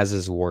obviously has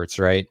his warts,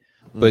 right?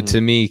 But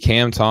to me,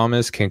 Cam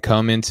Thomas can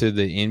come into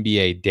the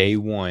NBA day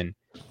one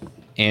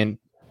and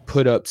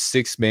put up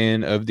 6th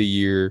man of the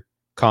year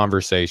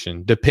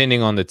conversation,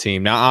 depending on the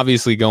team. Now,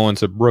 obviously, going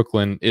to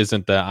Brooklyn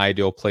isn't the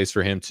ideal place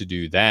for him to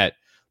do that.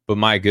 But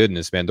my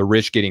goodness, man, the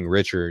rich getting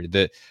richer.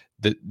 The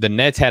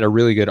Nets had a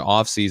really good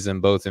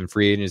offseason, both in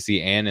free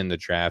agency and in the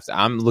draft.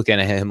 I'm looking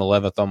at him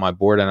 11th on my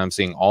board, and I'm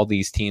seeing all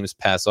these teams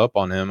pass up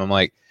on him. I'm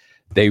like,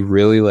 they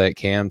really let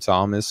Cam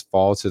Thomas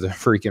fall to the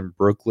freaking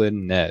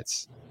Brooklyn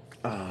Nets.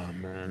 Oh,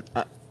 man.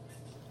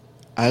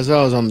 As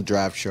I was on the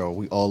draft show,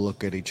 we all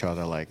look at each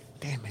other like,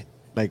 damn it.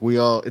 Like we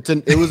all, it's a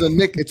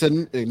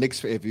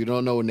Knicks. If you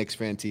don't know what Knicks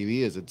Fan TV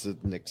is, it's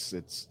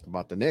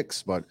about the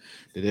Knicks. But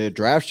they did a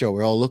draft show.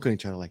 We're all looking at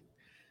each other like,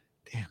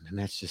 damn, the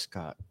Nets just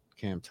got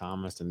Cam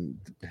Thomas, and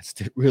that's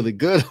really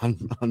good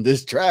on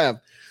this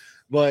draft.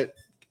 But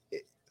I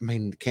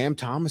mean, Cam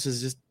Thomas is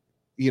just,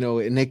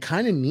 and they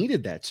kind of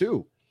needed that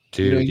too.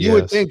 Dude, you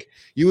would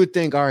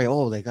think, all right,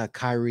 oh, they got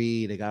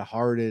Kyrie, they got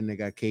Harden, they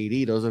got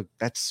KD.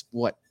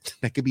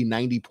 That could be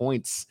 90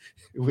 points.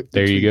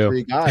 There you go.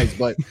 3 guys.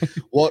 But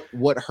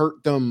what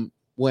hurt them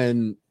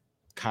when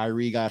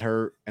Kyrie got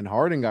hurt and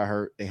Harden got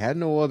hurt? They had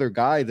no other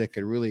guy that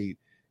could really,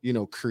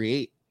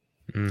 create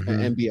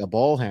and be a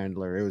ball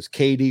handler. It was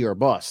KD or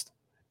bust,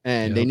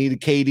 and they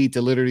needed KD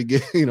to literally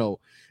get,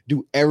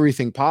 do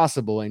everything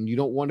possible. And you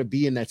don't want to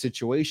be in that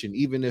situation,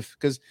 even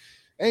because,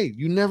 hey,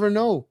 you never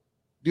know.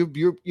 If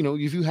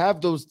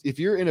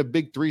you're in a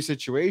big 3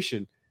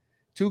 situation,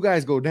 2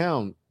 guys go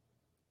down,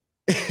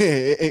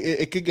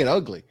 it could get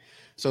ugly.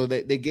 So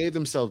they gave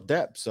themselves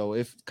depth. So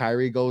if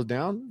Kyrie goes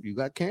down, you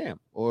got Cam,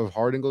 or if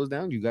Harden goes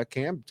down, you got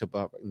Cam.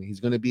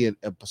 He's going to be a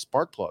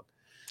spark plug.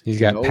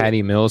 He's got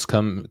Patty Mills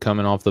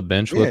coming off the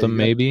bench with him.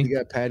 Maybe you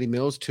got Patty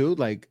Mills too.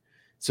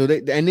 So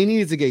they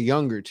needed to get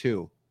younger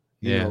too.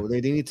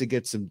 They need to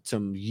get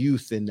some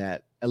youth in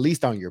that, at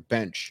least on your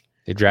bench.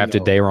 They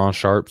drafted Day'Ron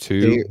Sharpe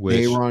too.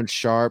 Day'Ron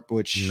Sharpe,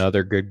 which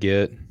another good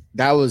get.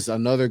 That was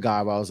another guy.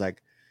 I was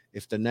like,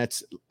 if the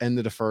Nets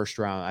ended the first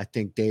round, I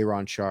think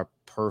Day'Ron Sharpe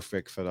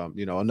perfect for them.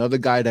 Another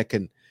guy that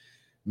can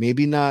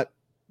maybe not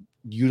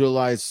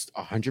utilize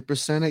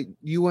 100% at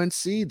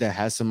UNC, that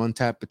has some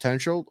untapped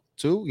potential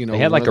too. They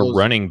had like a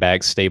running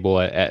back stable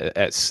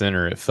at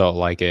center. It felt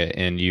like it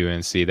in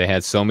UNC. They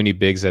had so many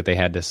bigs that they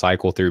had to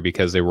cycle through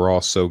because they were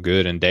all so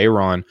good. And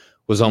Day'Ron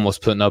was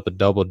almost putting up a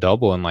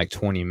double in like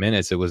 20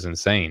 minutes. It was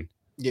insane.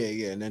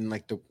 Yeah. And then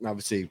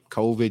obviously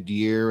COVID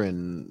year,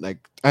 and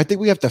I think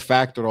we have to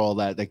factor all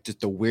that, just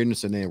the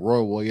weirdness, and then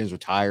Roy Williams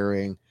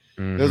retiring.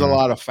 There's a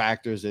lot of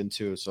factors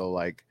into. So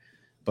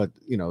but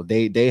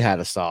they had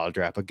a solid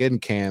draft. But getting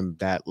Cam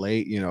that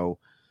late,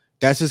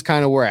 that's just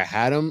kind of where I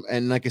had him.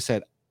 And like I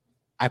said,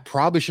 I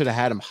probably should have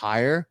had him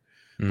higher,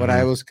 but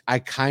I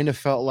kind of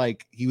felt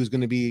like he was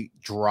going to be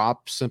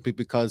dropped simply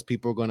because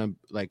people are going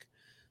to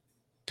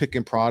pick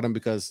and prod him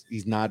because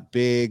he's not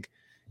big.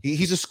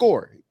 He's a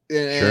scorer,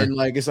 and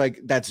it's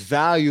that's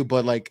value.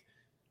 But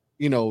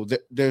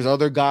there's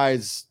other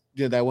guys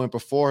that went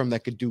before him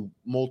that could do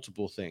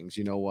multiple things.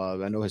 I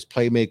know his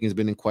playmaking has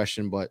been in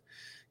question, but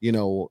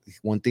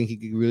one thing he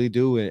could really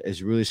do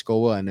is really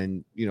score well. And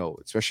then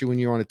especially when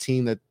you're on a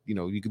team that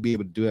you could be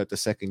able to do that the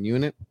second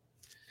unit.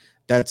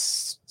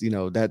 That's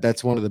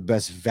that's one of the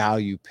best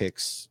value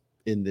picks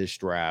in this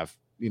draft.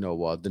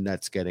 The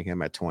Nets getting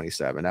him at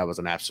 27, that was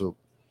an absolute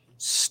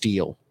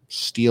steal.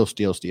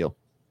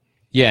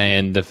 Yeah,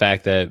 and the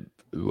fact that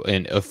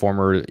a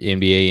former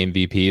NBA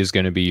MVP is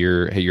going to be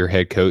your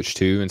head coach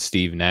too, and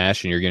Steve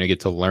Nash, and you're going to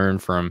get to learn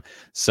from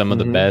some of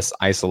the best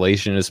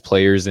isolationist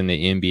players in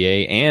the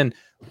NBA. And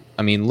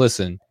I mean,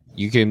 listen,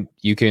 you can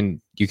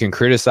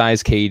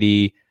criticize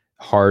KD,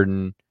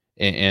 Harden,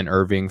 and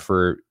Irving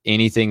for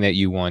anything that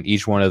you want.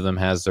 Each one of them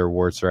has their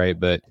warts, right?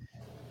 But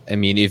I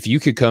mean, if you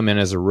could come in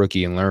as a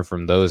rookie and learn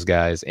from those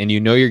guys, and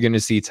you're going to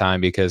see time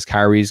because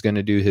Kyrie's going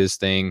to do his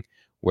thing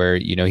where,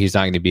 he's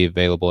not going to be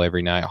available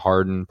every night.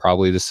 Harden,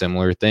 probably the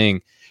similar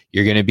thing.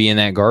 You're going to be in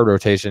that guard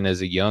rotation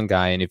as a young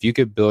guy. And if you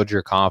could build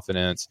your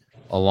confidence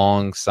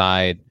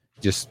alongside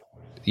just,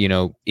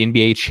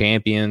 NBA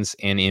champions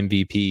and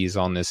MVPs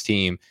on this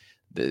team,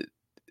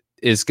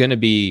 it's going to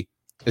be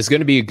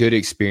a good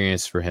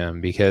experience for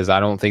him, because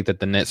I don't think that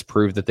the Nets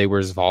proved that they were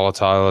as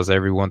volatile as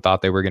everyone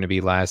thought they were going to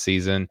be last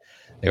season.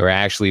 They were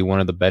actually one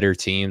of the better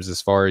teams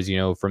as far as,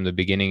 from the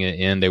beginning and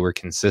end. They were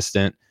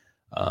consistent.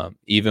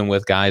 Even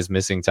with guys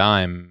missing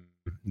time,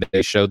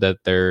 they showed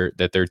that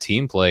their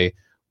team play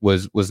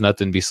was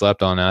nothing to be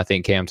slept on. And I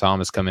think Cam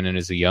Thomas coming in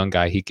as a young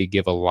guy, he could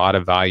give a lot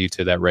of value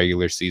to that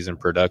regular season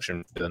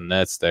production for the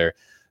Nets there.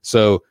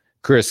 So,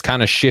 Chris,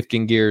 kind of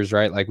shifting gears,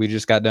 right? Like we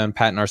just got done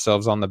patting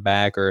ourselves on the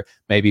back or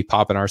maybe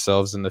popping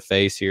ourselves in the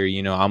face here.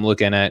 I'm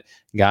looking at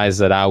guys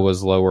that I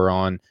was lower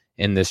on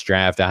in this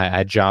draft. I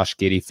had Josh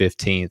Giddey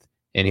 15th.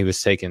 and he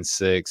was taking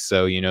 6.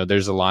 So,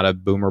 there's a lot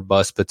of boomer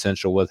bust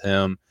potential with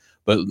him.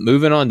 But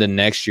moving on to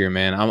next year,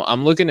 man,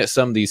 I'm looking at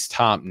some of these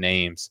top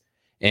names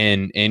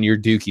and your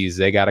Dukies.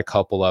 They got a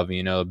couple of,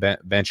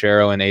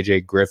 Banchero and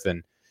AJ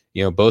Griffin.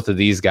 Both of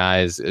these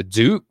guys,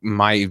 Duke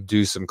might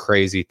do some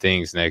crazy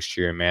things next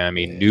year, man. I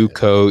mean, new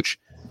coach,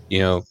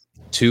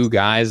 2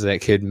 guys that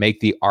could make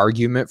the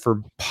argument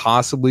for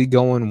possibly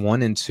going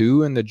 1 and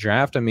 2 in the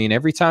draft. I mean,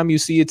 every time you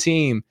see a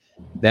team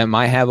that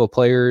might have a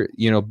player,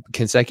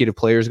 consecutive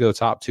players go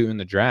top 2 in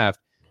the draft.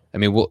 I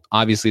mean,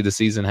 obviously the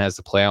season has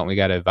to play out and we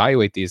got to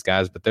evaluate these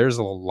guys, but there's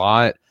a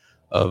lot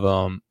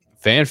of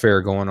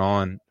fanfare going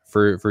on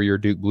for your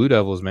Duke Blue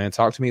Devils, man.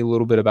 Talk to me a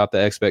little bit about the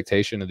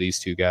expectation of these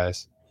 2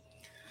 guys.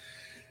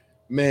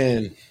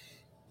 Man,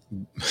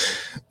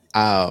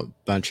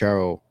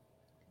 Banchero.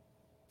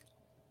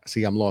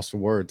 See, I'm lost for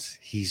words.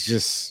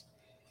 He's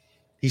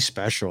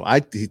special.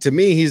 To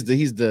me, he's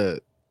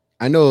the.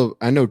 I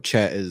know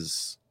Chet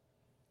is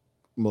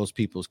most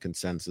people's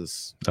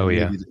consensus. Oh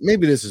yeah,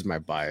 maybe this is my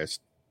bias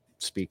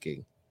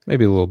speaking.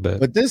 Maybe a little bit,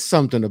 but there's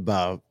something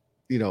about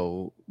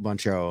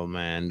Banchero,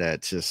 man,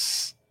 that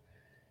just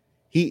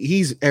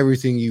he's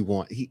everything you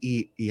want.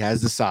 He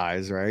has the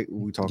size, right?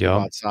 We talk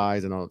about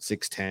size and all.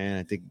 6'10".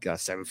 I think he got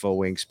 7'4"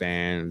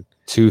 wingspan.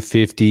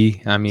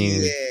 250. I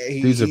mean,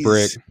 dude's a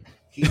brick.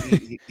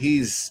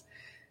 He's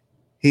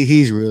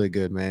really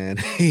good, man.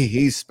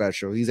 He's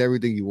special. He's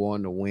everything you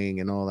want in the wing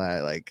and all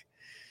that. Like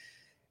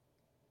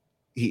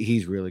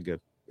he's really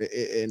good.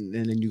 And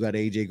then you got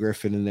AJ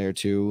Griffin in there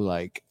too.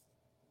 Like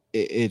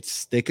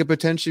they could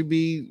potentially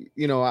be.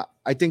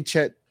 I think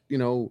Chet's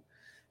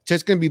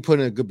going to be put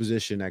in a good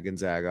position at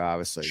Gonzaga.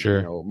 Obviously,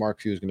 sure. Mark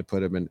Few is going to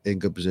put him in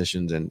good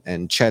positions,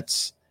 and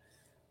Chet's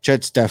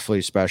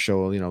definitely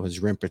special. His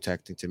rim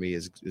protecting to me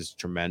is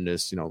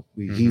tremendous.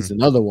 He's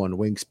another one.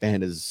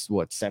 Wingspan is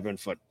 7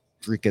 foot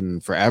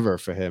freaking forever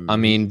for him. I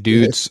mean,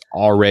 dude's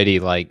already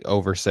like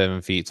over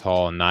 7 feet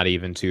tall and not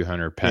even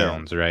 200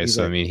 pounds, right?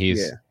 So, I mean,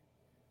 he's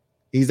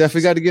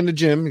definitely got to get in the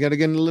gym. He got to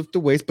get in to lift the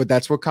weights, but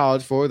that's what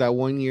college for. That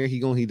 1 year, he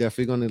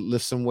definitely going to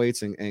lift some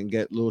weights and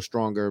get a little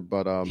stronger.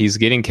 But he's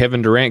getting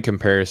Kevin Durant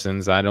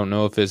comparisons. I don't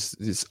know if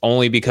it's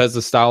only because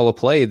the style of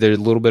play. There's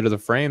a little bit of the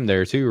frame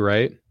there too,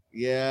 right?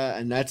 Yeah,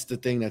 and that's the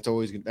thing that's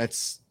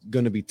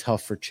going to be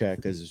tough for Chet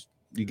because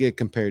you get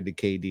compared to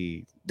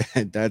KD.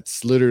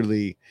 That's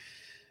literally,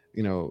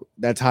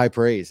 that's high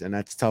praise, and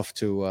that's tough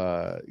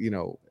to,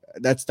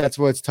 that's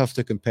what's tough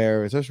to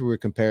compare, especially when we're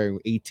comparing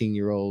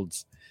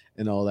 18-year-olds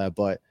and all that.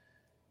 But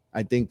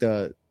I think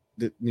the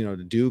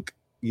Duke,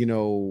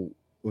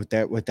 with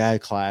that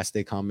class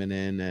they coming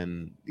in,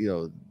 and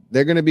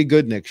they're going to be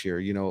good next year.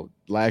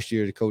 Last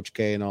year, the Coach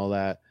K and all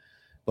that.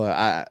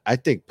 But I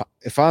think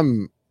I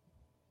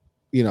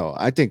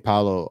think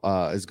Paolo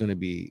is going to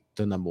be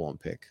the number 1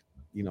 pick.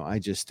 I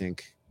just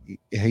think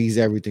he's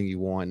everything you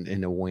want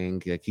in the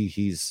wing. Like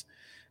he's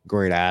a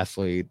great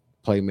athlete,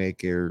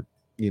 playmaker.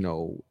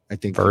 I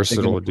think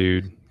versatile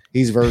dude.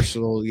 He's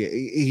versatile. Yeah,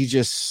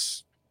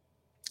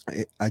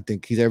 I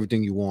think he's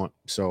everything you want.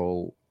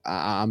 So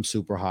I'm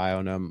super high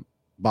on him.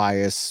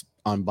 Bias,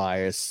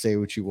 unbiased. Say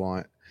what you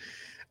want.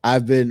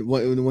 I've been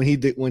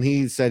when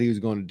he said he was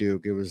going to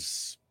Duke.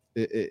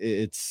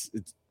 It's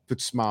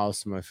put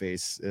smiles to my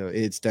face.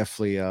 It's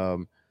definitely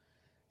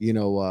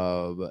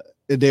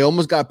they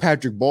almost got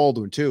Patrick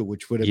Baldwin too,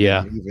 which would have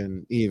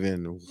been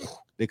even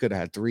they could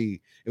have had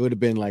 3. It would have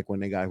been like when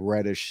they got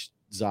Reddish,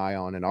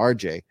 Zion, and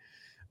RJ.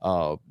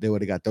 They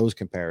would have got those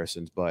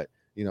comparisons, but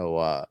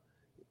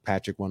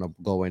Patrick want to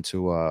go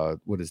into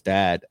with his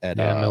dad at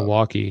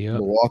Milwaukee.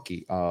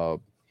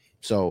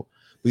 So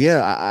but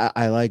yeah,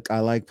 I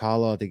like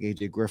Paolo. I think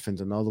AJ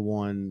Griffin's another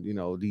one.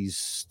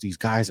 These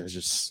guys are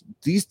just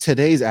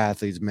today's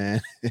athletes,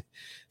 man.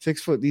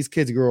 6 foot. These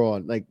kids grow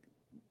on like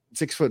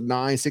 6'9",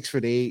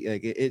 6'8".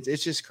 Like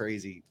it's just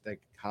crazy, like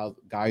how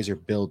guys are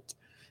built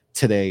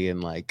today.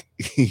 And like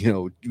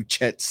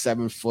Chet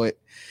 7 foot.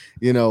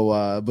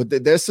 But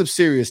there's some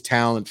serious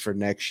talent for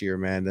next year,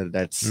 man.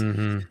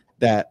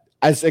 That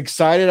as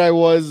excited I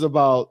was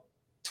about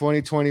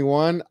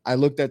 2021, I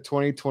looked at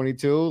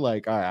 2022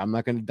 like, all right, I'm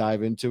not going to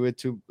dive into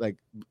it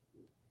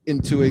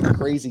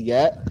crazy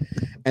yet.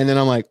 And then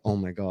I'm like, oh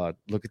my God,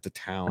 look at the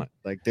talent.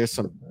 Like there's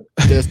some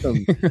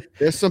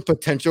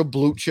potential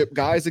blue chip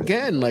guys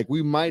again. Like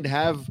we might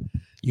have,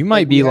 you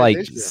might be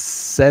like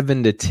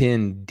 7 to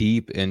 10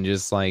 deep in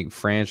just like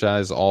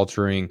franchise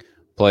altering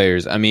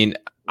players. I mean,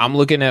 I'm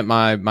looking at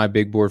my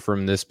big board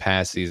from this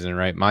past season,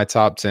 right? My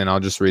top 10, I'll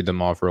just read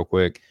them off real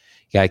quick.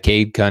 You got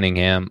Cade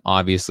Cunningham,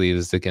 obviously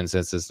is the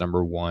consensus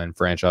number 1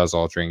 franchise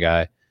altering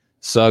guy.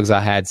 Suggs I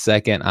had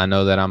second. I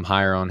know that I'm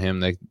higher on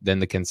him than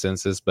the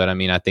consensus, but I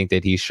mean, I think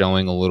that he's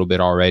showing a little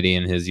bit already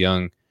in his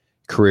young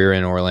career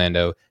in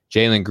Orlando.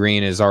 Jalen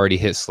Green has already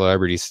hit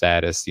celebrity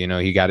status.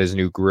 He got his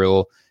new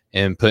grill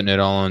and putting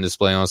it all on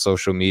display on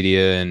social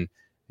media, and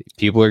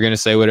people are going to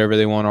say whatever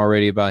they want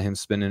already about him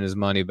spending his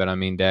money, but I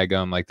mean,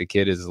 daggum, like the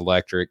kid is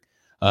electric.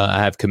 I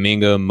have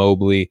Kuminga,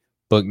 Mobley,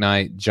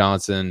 Bouknight,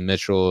 Johnson,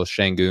 Mitchell,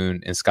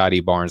 Şengün, and Scotty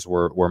Barnes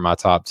were my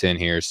top 10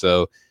 here.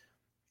 So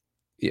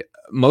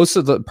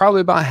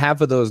probably about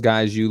half of those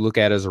guys you look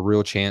at as a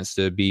real chance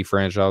to be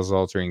franchise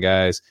altering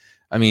guys.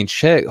 I mean,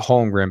 Chet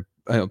Holmgren,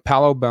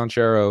 Paolo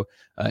Banchero,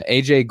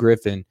 AJ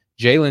Griffin,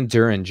 Jalen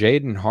Duren,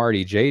 Jaden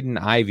Hardy,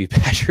 Jaden Ivey,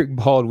 Patrick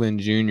Baldwin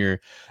Jr.,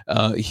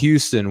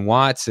 Houston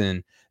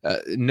Watson,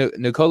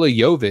 Nikola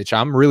Jovic.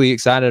 I'm really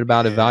excited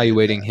about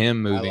evaluating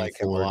him moving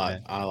forward.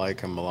 Man. I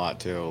like him a lot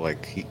too.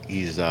 Like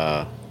he's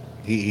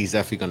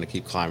definitely going to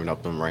keep climbing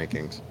up them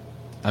rankings.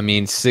 I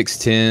mean,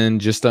 6'10",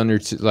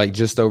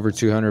 just over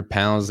 200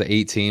 pounds,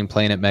 18,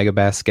 playing at Mega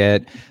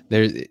Basket.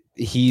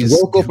 He's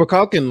Roko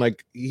Pakakin,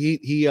 like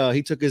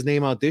he took his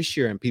name out this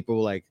year, and people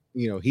were like,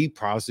 he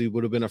possibly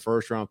would have been a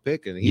first round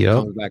pick, and he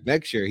comes back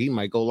next year, he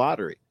might go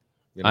lottery.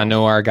 I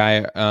know our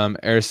guy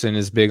Erson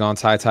is big on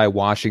Ty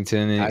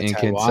Washington in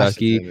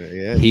Kentucky.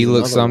 Yeah, he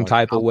looks some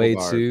type of way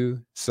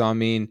too. So I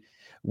mean,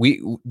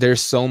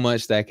 there's so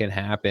much that can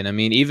happen. I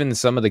mean, even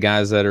some of the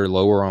guys that are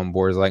lower on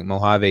boards, like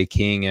Mojave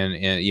King,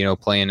 and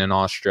playing in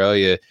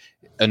Australia,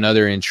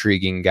 another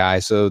intriguing guy.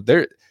 So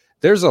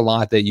there's a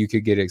lot that you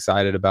could get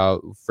excited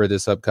about for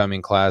this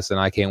upcoming class, and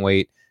I can't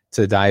wait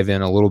to dive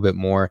in a little bit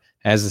more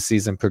as the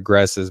season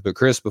progresses. But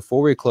Chris,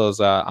 before we close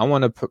out, I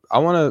want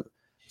to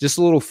just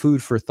a little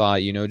food for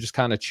thought. Just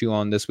kind of chew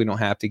on this. We don't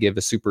have to give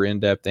a super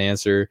in-depth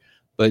answer,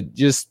 but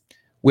just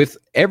with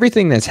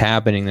everything that's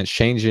happening, that's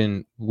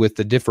changing, with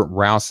the different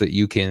routes that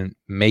you can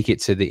make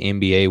it to the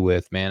NBA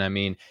with, man. I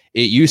mean,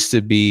 it used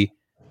to be,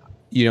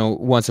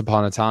 once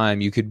upon a time,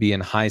 you could be in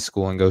high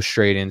school and go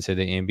straight into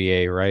the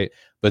NBA, right?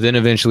 But then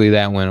eventually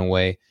that went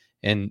away.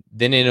 And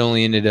then it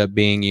only ended up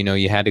being,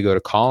 you had to go to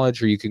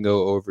college or you could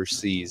go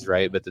overseas,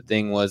 right? But the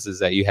thing is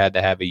that you had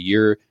to have a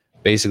year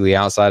basically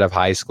outside of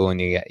high school,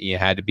 and you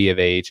had to be of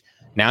age.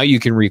 Now you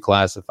can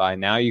reclassify.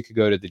 Now you could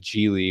go to the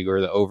G League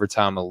or the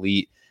Overtime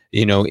Elite.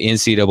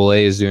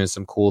 NCAA is doing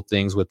some cool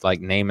things with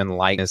like name and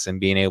likeness and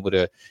being able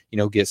to,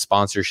 get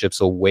sponsorships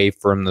away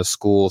from the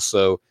school.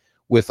 So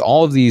with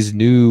all of these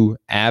new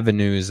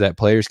avenues that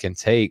players can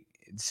take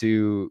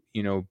to,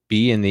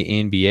 be in the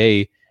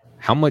NBA,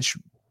 how much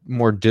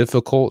more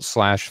difficult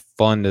 /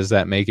 fun does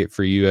that make it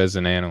for you as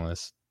an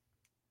analyst?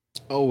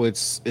 Oh,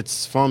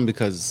 it's fun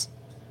because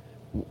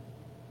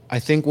I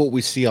think what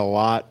we see a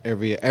lot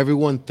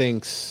everyone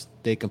thinks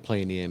they can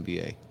play in the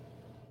NBA.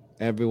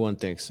 Everyone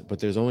thinks, but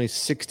there's only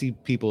 60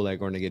 people that are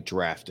going to get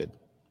drafted,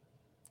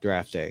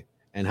 draft day.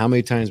 And how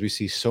many times we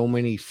see so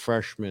many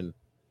freshmen,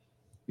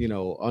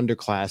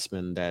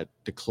 underclassmen that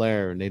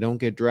declare and they don't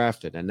get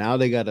drafted. And now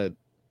they got to,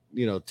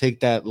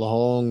 take that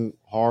long,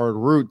 hard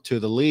route to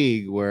the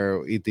league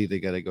where either they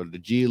got to go to the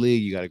G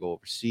League, you got to go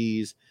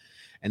overseas.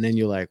 And then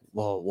you're like,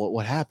 well,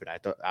 what happened? I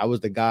thought I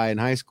was the guy in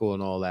high school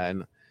and all that.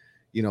 And,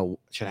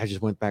 should I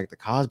just went back to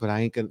college, but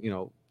I ain't going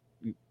to,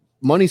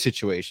 money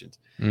situations.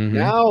 Mm-hmm.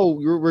 Now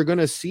we're going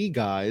to see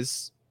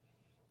guys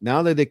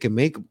now that they can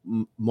make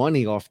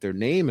money off their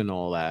name and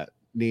all that,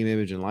 name,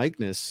 image, and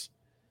likeness.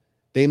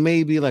 They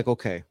may be like,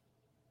 okay,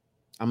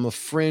 I'm a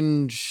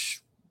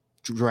fringe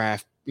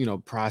draft,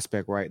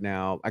 prospect right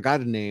now. I got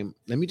a name.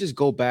 Let me just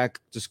go back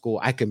to school.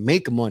 I can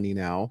make money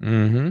now.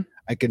 Mm-hmm.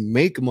 I can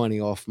make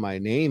money off my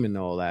name and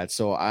all that.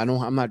 So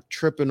I'm not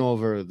tripping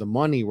over the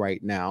money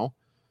right now.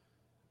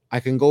 I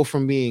can go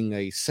from being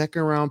a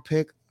second round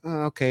pick.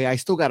 Okay, I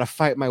still got to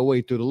fight my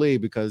way through the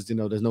league because,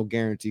 there's no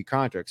guaranteed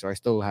contract.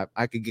 So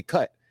I could get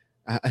cut.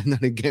 I'm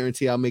not a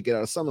guarantee I'll make it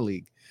out of summer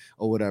league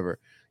or whatever.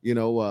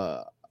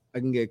 I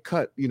can get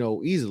cut,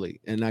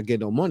 easily and not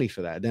get no money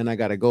for that. Then I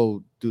got to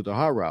go do the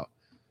hard route.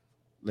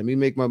 Let me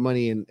make my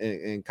money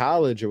in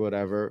college or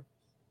whatever,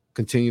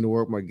 continue to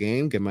work my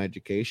game, get my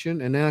education.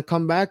 And then I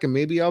come back and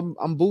maybe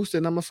I'm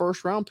boosted. I'm a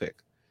first round pick,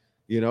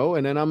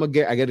 and then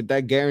I get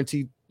that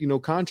guaranteed,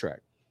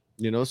 contract,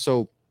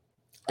 so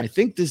I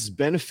think this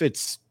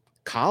benefits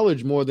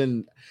college more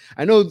than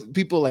I know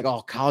people like,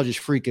 oh, college is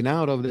freaking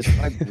out over this.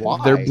 Like, why?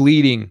 They're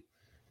bleeding.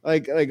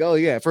 Like, oh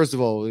yeah. First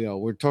of all,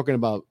 we're talking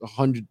about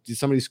some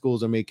of these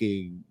schools are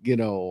making,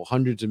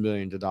 hundreds of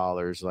millions of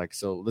dollars. Like,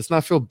 so let's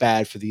not feel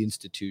bad for the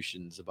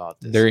institutions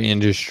about this. Their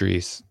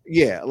industries.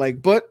 Yeah.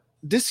 Like, but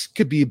this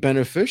could be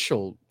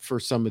beneficial for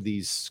some of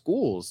these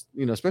schools,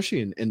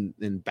 especially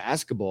in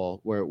basketball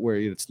where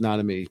it's not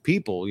a many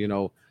people,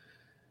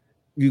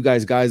 you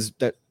guys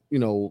that,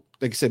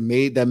 like I said,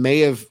 may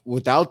have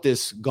without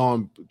this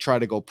try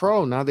to go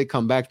pro. Now they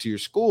come back to your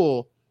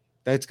school.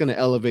 That's going to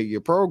elevate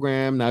your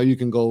program. Now you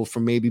can go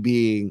from maybe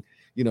being,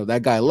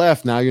 that guy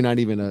left. Now you're not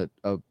even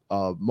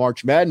a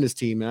March Madness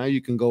team. Now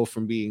you can go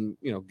from being,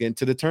 getting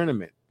to the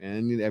tournament,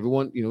 and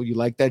everyone, you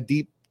like that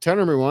deep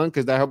tournament one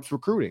because that helps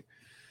recruiting.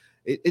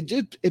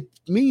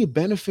 It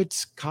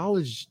benefits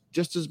college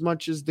just as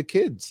much as the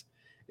kids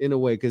in a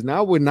way, because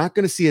now we're not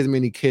going to see as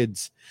many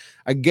kids.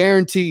 I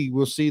guarantee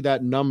we'll see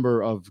that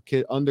number of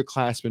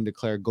underclassmen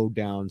declare go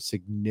down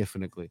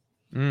significantly.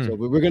 So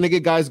we're going to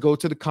get guys go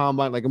to the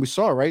combine, and we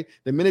saw, right?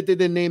 The minute they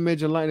did name,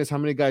 image, and likeness, how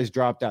many guys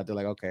dropped out? They're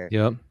like, okay,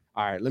 yep.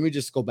 All right, let me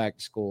just go back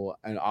to school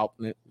and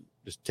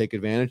Just take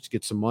advantage,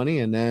 get some money,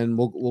 and then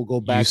we'll go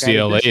back at it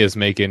UCLA this year.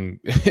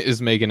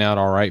 is making out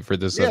all right for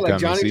this Yeah, like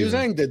upcoming Johnny season.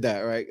 Juzang did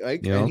that, right?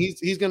 Like, and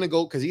he's gonna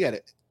go because he had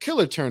a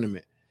killer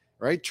tournament,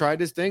 right? Tried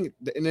this thing,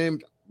 and then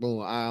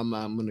boom, I'm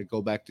gonna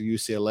go back to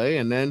UCLA,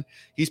 and then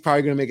he's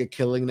probably gonna make a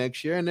killing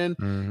next year. And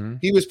then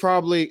he was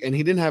probably, and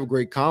he didn't have a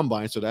great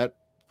combine, so that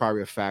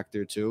probably a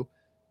factor too.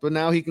 But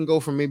now he can go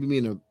from maybe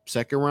being a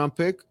second round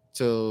pick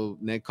to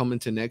come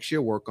into next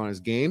year, work on his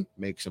game,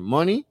 make some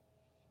money,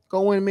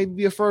 go in, maybe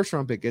be a first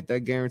round pick, get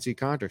that guaranteed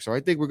contract. So I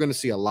think we're going to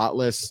see a lot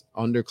less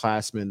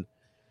underclassmen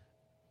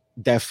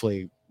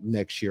definitely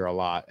next year a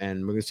lot.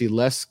 And we're going to see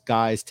less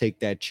guys take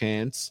that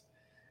chance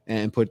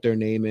and put their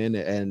name in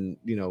and,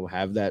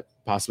 have that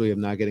possibility of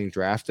not getting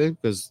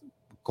drafted, because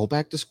go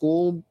back to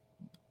school,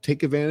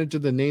 take advantage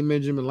of the name,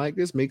 image, and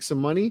likeness, make some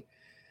money,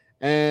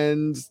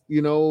 and,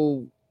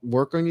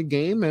 work on your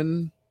game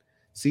and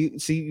see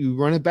you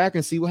run it back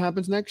and see what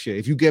happens next year.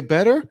 If you get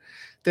better,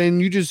 then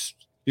you're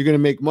going to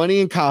make money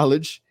in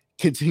college,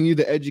 continue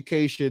the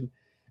education,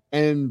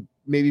 and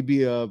maybe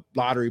be a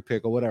lottery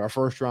pick or whatever, a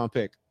first round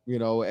pick,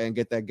 and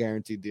get that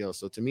guaranteed deal.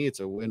 So to me, it's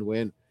a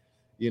win-win.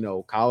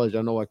 College,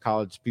 I know what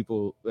college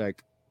people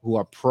like who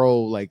are pro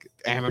like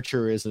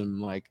amateurism,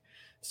 like,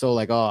 so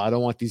like, oh, I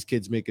don't want these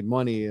kids making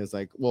money. It's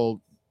like,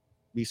 well,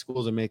 these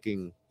schools are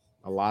making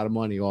a lot of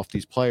money off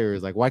these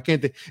players. Like, why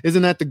can't they?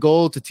 Isn't that the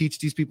goal, to teach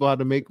these people how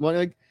to make money?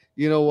 Like,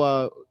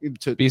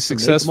 to be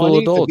successful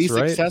adults, to be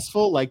right?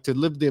 Successful, like to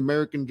live the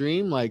American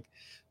dream, like,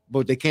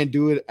 but they can't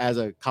do it as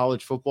a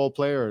college football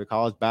player or a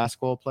college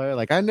basketball player.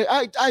 Like, I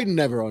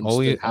never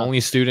understood only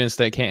students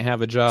that can't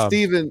have a job.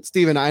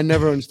 Steven, I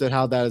never understood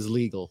how that is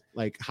legal.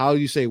 Like, how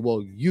you say,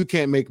 well, you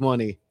can't make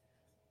money,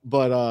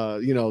 but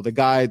the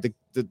guy,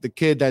 the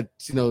kid that's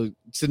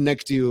sitting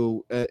next to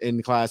you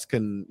in class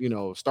can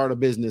start a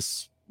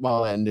business.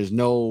 Well, and there's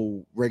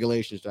no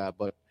regulations to that,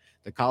 but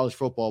the college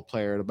football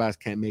player, the best,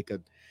 can't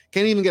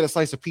even get a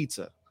slice of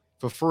pizza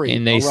for free.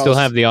 And they still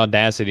have the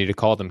audacity to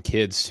call them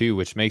kids too,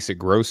 which makes it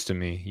gross to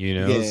me.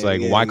 It's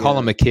like, why call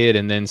them a kid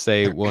and then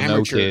say, well,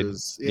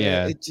 amateurs. No kid.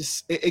 Yeah.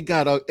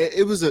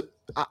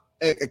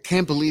 I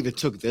can't believe it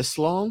took this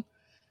long,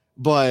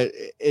 but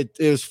it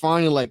was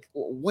finally like,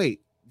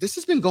 wait, this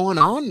has been going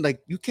on.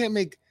 Like, you can't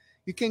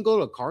go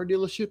to a car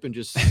dealership and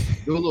just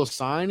do a little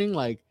signing.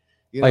 Like,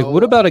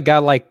 what about a guy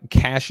like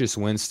Cassius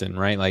Winston,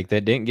 right? Like,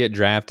 that didn't get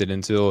drafted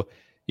until,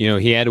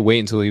 he had to wait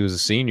until he was a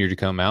senior to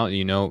come out.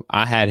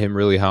 I had him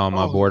really high on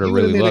my board. I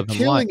really loved him.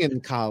 Killing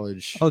in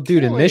college. Oh,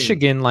 dude, in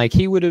Michigan, like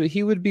he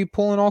would be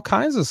pulling all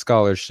kinds of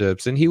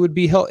scholarships, and he would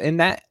be and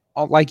that,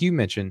 like you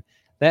mentioned,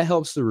 that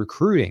helps the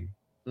recruiting.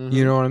 Mm-hmm.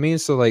 You know what I mean?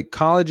 So like,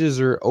 colleges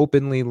are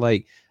openly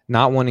like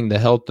not wanting to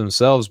help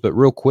themselves. But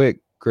real quick,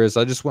 Chris,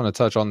 I just want to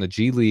touch on the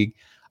G League.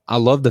 I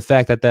love the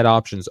fact that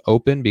option's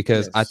open,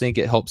 because I think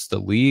it helps the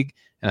league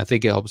and I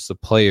think it helps the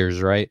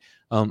players, right?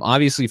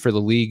 Obviously for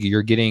the league,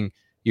 you're getting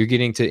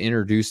to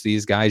introduce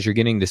these guys. You're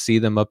getting to see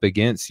them up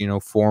against,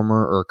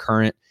 former or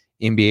current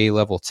NBA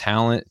level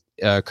talent,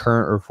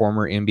 current or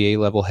former NBA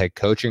level head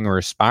coaching or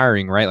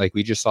aspiring, right? Like,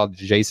 we just saw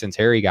Jason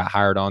Terry got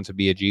hired on to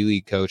be a G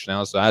League coach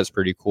now. So that's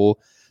pretty cool.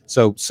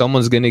 So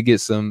someone's going to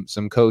get some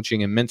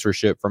coaching and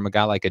mentorship from a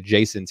guy like a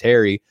Jason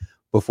Terry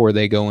before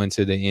they go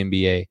into the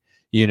NBA.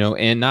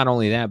 And not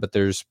only that, but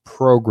there's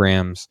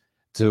programs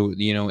to,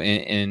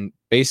 and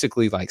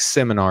basically like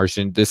seminars,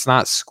 and it's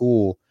not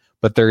school,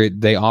 but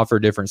they offer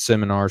different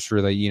seminars for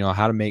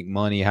how to make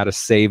money, how to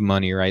save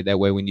money, right? That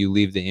way, when you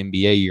leave the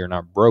NBA, you're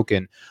not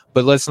broken.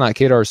 But let's not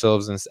kid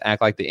ourselves and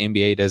act like the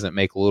NBA doesn't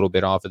make a little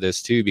bit off of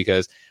this too,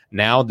 because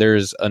now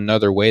there's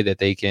another way that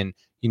they can,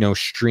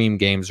 stream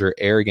games or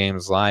air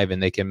games live,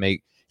 and they can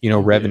make,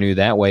 revenue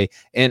that way.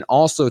 And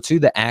also too,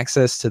 the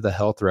access to the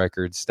health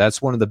records.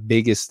 That's one of the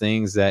biggest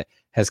things that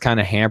has kind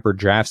of hampered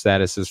draft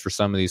statuses for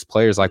some of these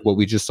players, like what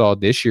we just saw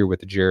this year with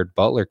the Jared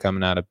Butler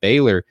coming out of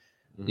Baylor.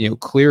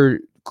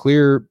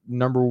 Clear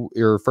number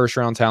or first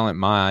round talent in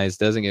my eyes,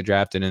 doesn't get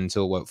drafted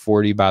until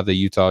 40 by the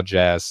Utah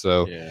Jazz.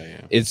 So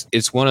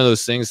it's one of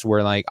those things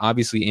where, like,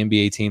 obviously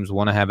NBA teams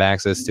want to have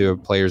access to a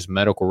player's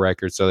medical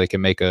record so they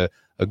can make a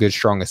good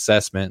strong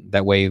assessment.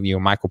 That way,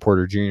 Michael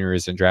Porter Jr.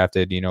 isn't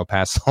drafted,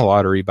 past the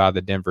lottery by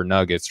the Denver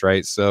Nuggets,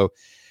 right? So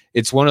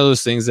it's one of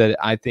those things that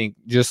I think,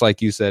 just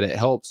like you said, it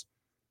helps.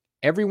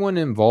 Everyone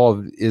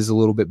involved is a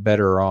little bit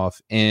better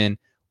off. And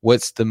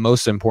what's the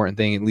most important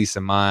thing, at least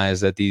in my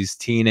eyes, that these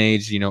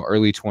teenage,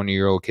 early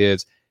 20-year-old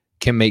kids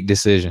can make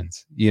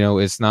decisions.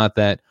 It's not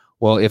that,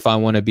 well, if I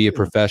want to be a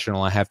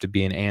professional, I have to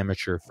be an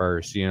amateur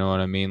first. You know what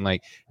I mean?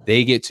 Like,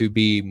 they get to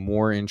be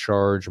more in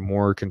charge,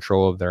 more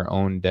control of their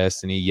own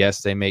destiny.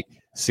 Yes, they make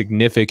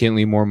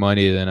significantly more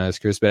money than us,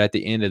 Chris, but at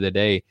the end of the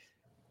day,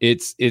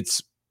 it's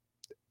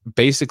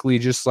basically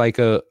just like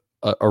a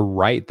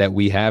right that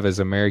we have as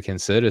American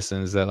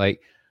citizens, that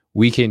like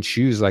we can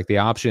choose. Like, the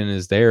option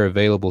is there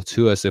available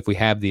to us. If we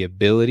have the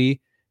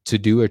ability to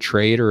do a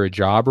trade or a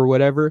job or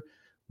whatever,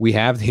 we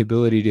have the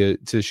ability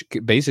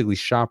to basically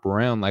shop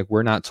around. Like,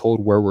 we're not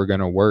told where we're going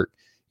to work.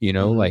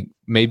 Like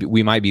maybe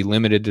we might be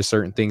limited to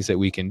certain things that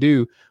we can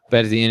do,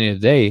 but at the end of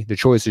the day, the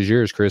choice is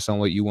yours, Chris, on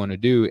what you want to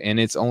do. And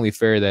it's only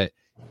fair that,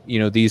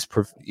 these,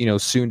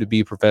 soon to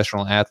be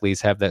professional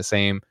athletes have that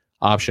same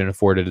option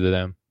afforded to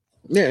them.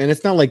 Yeah. And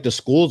it's not like the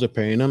schools are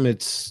paying them.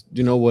 It's,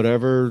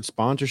 whatever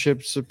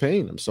sponsorships are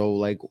paying them. So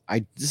like,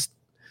 I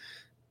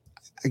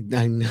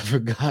never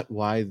got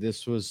why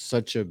this was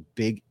such a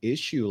big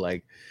issue.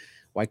 Like,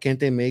 why can't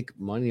they make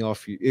money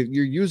off you? If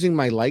you're using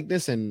my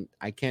likeness and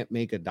I can't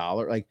make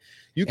 $1, like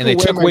you can. And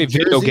they took away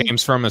video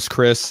games from us,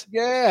 Chris.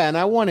 Yeah, and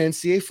I want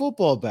NCAA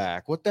football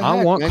back. What the heck?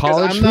 I want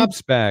college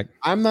hoops back.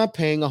 I'm not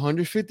paying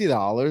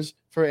 $150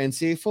 for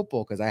NCAA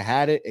football because I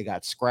had it. It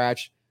got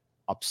scratched.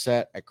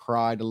 Upset. I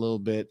cried a little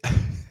bit.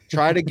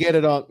 Try to get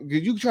it on.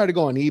 You try to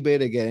go on eBay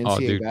to get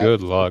NCAA back.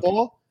 Good luck.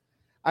 Football.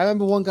 I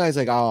remember one guy's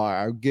like,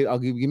 "Oh, give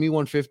me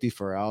 $150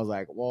 for it." I was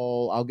like,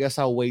 "Well, I guess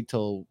I'll wait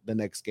till the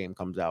next game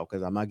comes out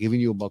because I'm not giving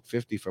you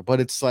 $150 for." But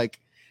it's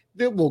like,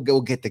 then we'll go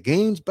get the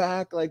games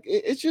back. Like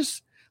it's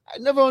just, I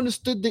never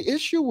understood the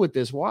issue with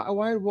this. Why?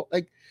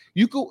 Like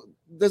you go,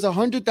 there's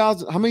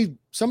 100,000. How many?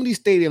 Some of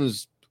these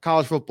stadiums,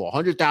 college football,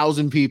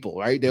 100,000 people,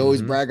 right? They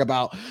always brag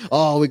about,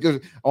 we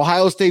could.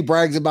 Ohio State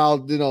brags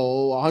about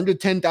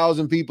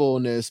 110,000 people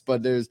in this,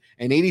 but there's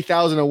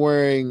 80,000 are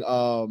wearing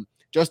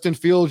Justin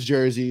Fields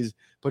jerseys.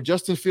 But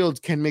Justin Fields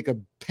can make a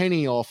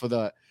penny off of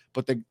that.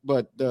 But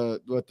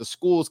the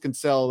schools can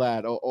sell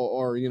that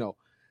or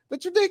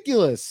that's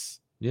ridiculous.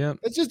 Yeah,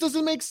 it just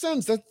doesn't make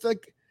sense. That's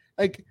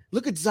like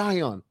look at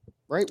Zion,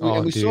 right?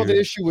 We dude. saw the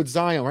issue with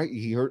Zion, right?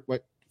 He hurt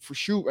for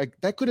shoot, like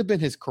that could have been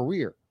his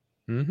career.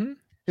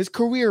 His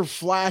career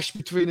flashed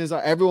between his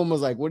eyes. Everyone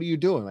was like, "What are you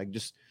doing?" Like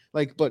just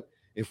like, but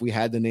if we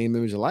had the name,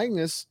 image, and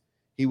likeness,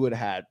 he would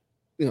have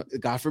had.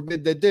 God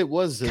forbid that did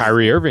was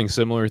Kyrie Irving,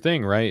 similar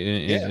thing, right?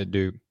 In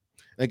Duke.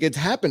 Like it's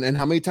happened, and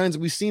how many times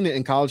have we seen it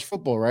in college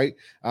football, right?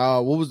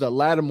 What was that?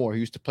 Lattimore,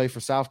 he used to play for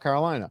South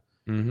Carolina.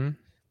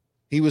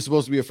 He was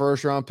supposed to be a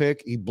first-round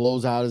pick. He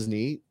blows out his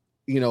knee.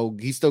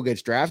 He still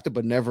gets drafted,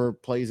 but never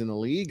plays in the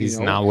league. He's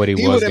not what he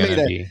was going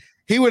to be.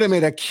 He would have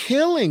made a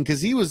killing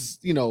because he was,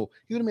 he would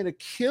have made a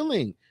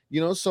killing.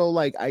 So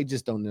like I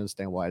just don't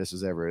understand why this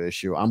is ever an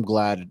issue. I'm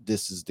glad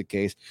this is the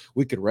case.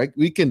 We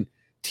can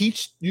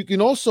teach. You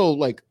can also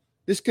like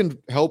this can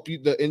help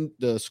you in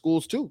the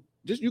schools too.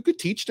 Just you could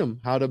teach them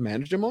how to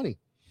manage their money.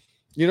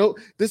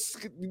 This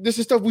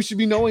is stuff we should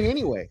be knowing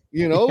anyway.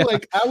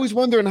 Like I always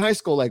wonder in high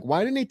school, like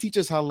why didn't they teach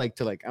us how I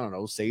don't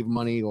know, save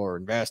money or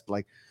invest?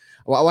 Like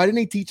why didn't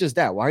they teach us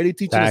that? Why did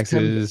they teach us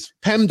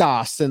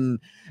PEMDAS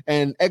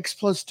and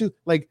X+2?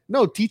 Like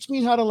no, teach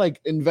me how to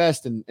like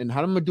invest and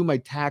how I'm gonna do my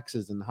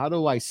taxes and how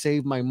do I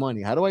save my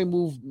money? How do I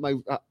move my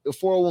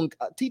 401?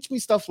 Teach me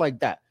stuff like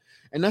that.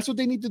 And that's what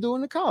they need to do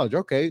in the college.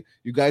 Okay,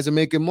 you guys are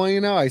making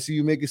money now. I see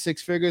you making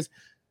 6 figures.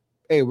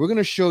 Hey, we're going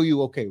to show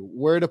you,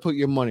 where to put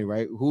your money,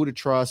 right? Who to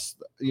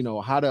trust,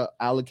 how to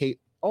allocate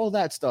all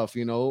that stuff,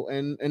 and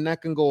that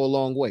can go a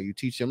long way. You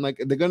teach them like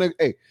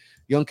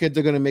young kids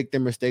are going to make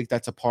their mistakes.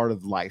 That's a part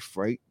of life,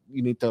 right?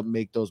 You need to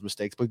make those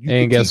mistakes. But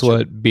guess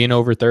what? Them. Being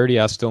over 30,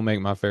 I still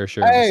make my fair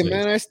share. Hey,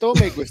 man, I still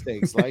make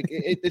mistakes. Like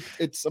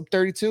it's I'm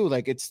 32.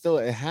 Like it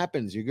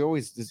happens. You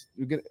always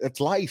it's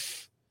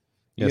life,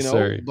 yes,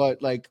 sir.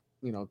 But like,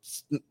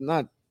 it's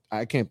not.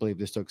 I can't believe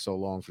this took so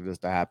long for this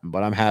to happen,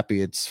 but I'm happy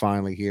it's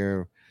finally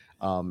here.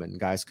 And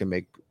guys can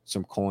make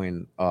some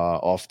coin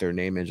off their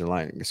name, image, and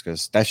likeness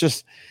because that's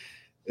just,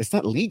 it's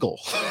not legal.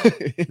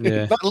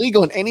 It's not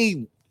legal in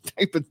any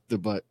type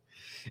of, but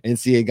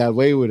NCAA got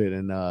away with it.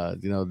 And,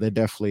 they're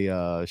definitely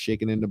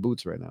shaking in the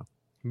boots right now.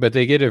 But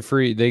they get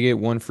they get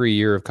 1 free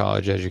year of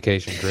college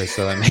education, Chris.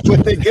 So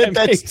but they get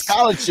that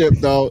scholarship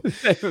though.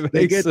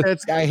 They get that.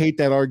 I hate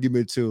that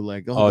argument too.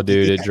 Like,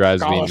 dude, it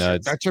drives me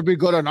nuts. That should be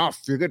good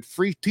enough. You get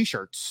free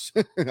T-shirts.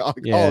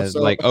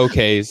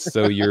 Okay,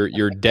 so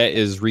your debt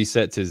is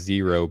reset to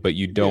 0, but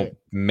you don't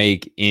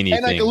make anything.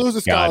 And I can lose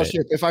a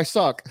scholarship if I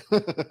suck.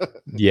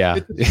 Yeah,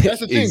 that's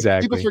the thing.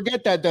 Exactly. People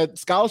forget that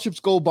scholarships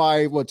go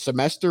by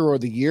semester or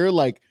the year.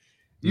 Like.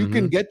 You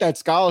can get that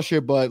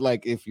scholarship, but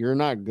like if you're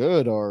not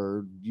good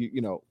or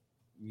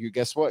you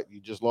guess what? You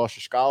just lost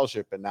your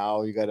scholarship and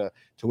now you got a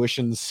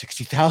tuition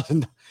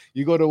 $60,000.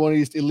 You go to one of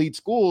these elite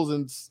schools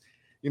and it's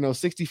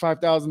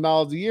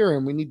 $65,000 a year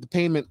and we need the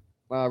payment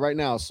right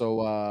now.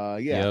 So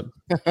Yep.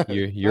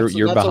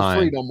 You're behind. Not so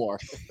free no more.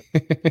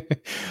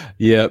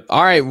 Yep.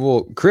 All right.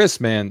 Well, Chris,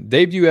 man,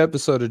 debut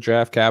episode of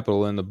Draft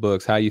Capital in the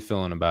books. How you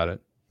feeling about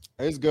it?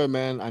 It's good,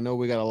 man. I know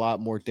we got a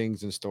lot more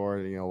things in store.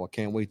 I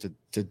can't wait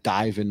to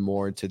dive in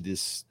more into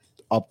this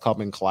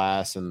upcoming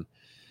class and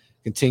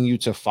continue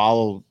to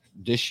follow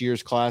this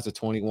year's class, the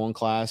 21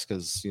 class,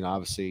 because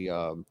obviously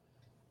been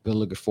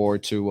looking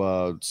forward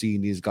to seeing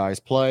these guys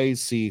play,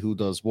 see who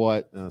does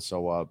what.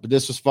 But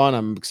this was fun.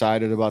 I'm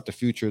excited about the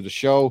future of the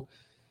show.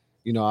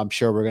 I'm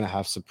sure we're gonna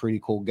have some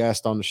pretty cool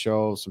guests on the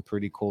show, some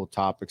pretty cool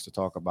topics to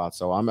talk about.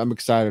 So I'm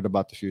excited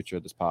about the future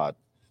of this pod.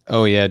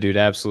 Oh, yeah, dude,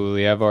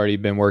 absolutely. I've already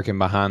been working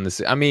behind the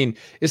scenes. I mean,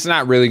 it's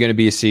not really going to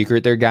be a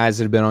secret. There are guys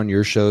that have been on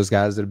your shows,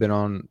 guys that have been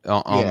on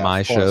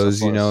my shows.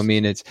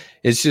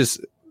 It's just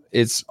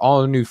it's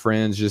all new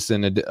friends, just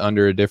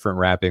under a different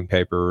wrapping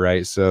paper,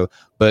 right? So,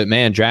 but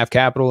man, Draft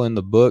Capital in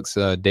the books,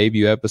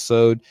 debut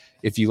episode.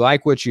 If you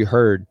like what you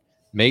heard,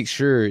 make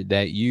sure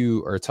that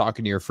you are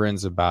talking to your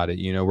friends about it.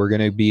 We're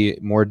going to be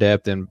more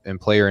depth in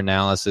player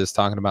analysis,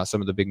 talking about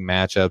some of the big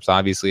matchups.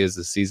 Obviously, as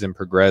the season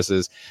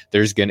progresses,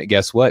 there's going to,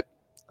 guess what?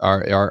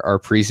 Our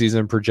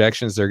preseason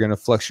projections, they're going to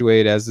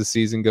fluctuate as the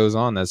season goes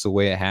on. That's the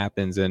way it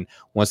happens. And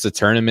once the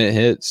tournament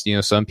hits,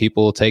 some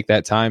people will take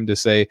that time to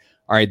say,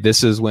 all right,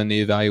 this is when the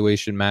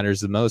evaluation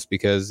matters the most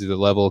because the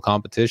level of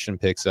competition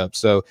picks up.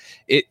 So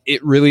it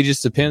really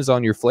just depends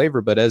on your flavor.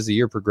 But as the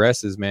year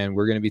progresses, man,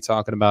 we're going to be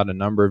talking about a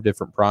number of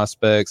different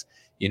prospects.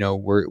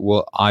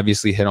 We'll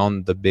obviously hit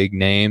on the big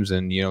names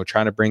and,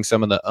 trying to bring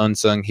some of the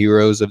unsung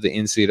heroes of the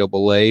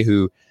NCAA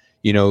who,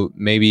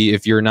 maybe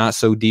if you're not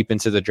so deep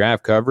into the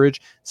draft coverage,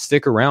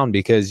 stick around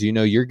because,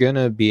 you're going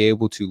to be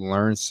able to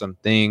learn some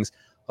things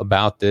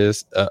about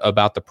this,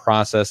 about the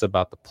process,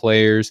 about the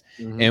players.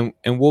 And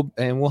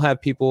we'll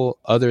have people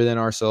other than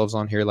ourselves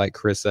on here, like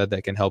Chris said,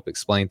 that can help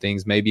explain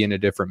things maybe in a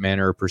different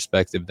manner or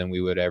perspective than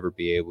we would ever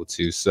be able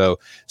to. So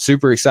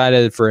super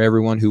excited for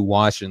everyone who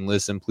watched and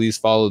listened. Please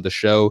follow the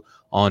show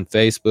on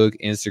Facebook,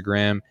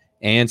 Instagram,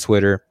 and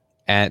Twitter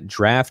at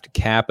Draft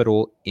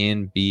Capital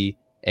NBA.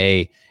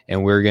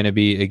 And we're going to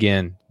be,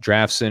 again,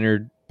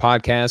 draft-centered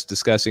podcast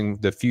discussing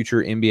the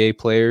future NBA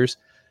players.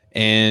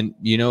 And,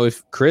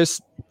 if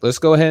Chris, let's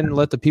go ahead and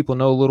let the people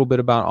know a little bit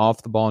about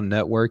Off the Ball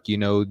Network.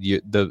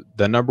 The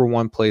number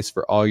one place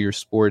for all your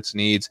sports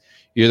needs.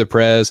 You're the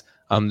Prez.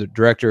 I'm the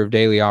director of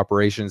daily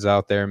operations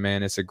out there,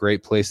 man. It's a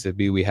great place to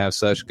be. We have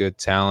such good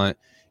talent.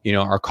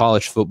 Our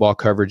college football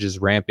coverage is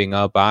ramping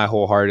up. I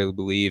wholeheartedly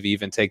believe,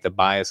 even take the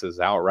biases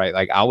out, right?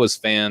 Like I was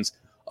fans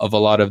of a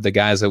lot of the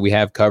guys that we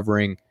have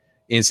covering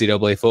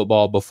NCAA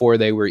football before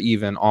they were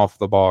even off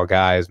the ball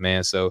guys,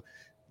 man. So,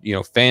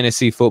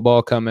 fantasy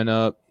football coming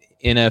up,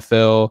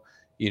 NFL,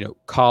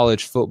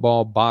 college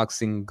football,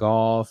 boxing,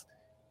 golf,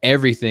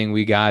 everything,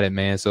 we got it,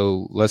 man.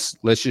 So let's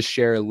just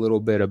share a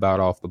little bit about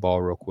Off the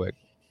Ball real quick.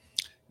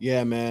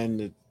 Yeah,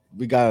 man,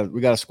 we got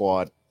a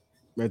squad.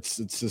 It's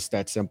just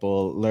that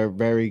simple. They're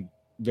very,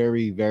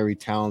 very, very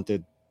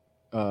talented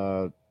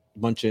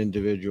bunch of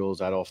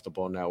individuals at Off the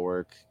Ball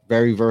Network.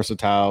 Very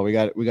versatile. We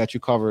got you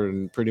covered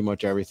in pretty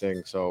much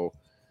everything. So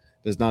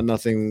there's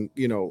nothing,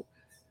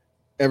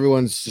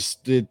 everyone's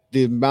just the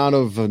amount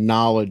of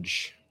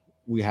knowledge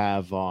we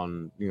have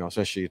on,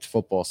 especially its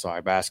football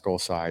side, basketball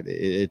side,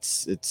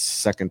 it's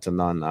second to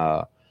none.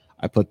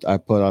 I put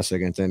us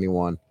against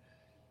anyone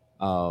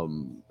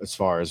as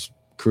far as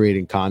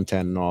creating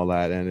content and all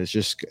that, and it's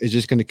just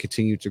going to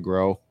continue to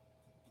grow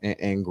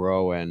and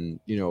grow. And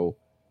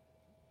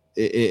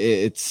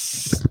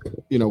it's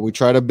we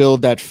try to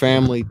build that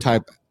family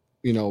type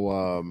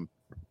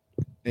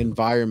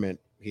environment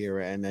here,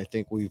 and I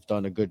think we've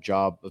done a good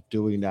job of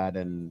doing that,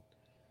 and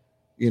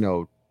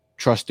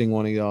trusting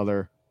one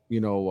another.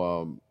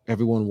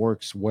 Everyone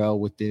works well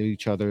with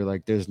each other.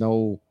 Like there's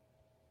no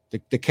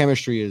the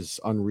chemistry is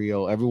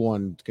unreal.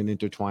 Everyone can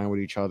intertwine with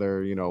each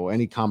other,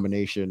 any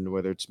combination,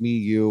 whether it's me,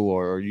 you,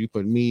 or you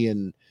put me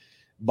in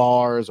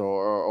bars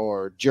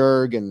or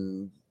Jerg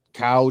and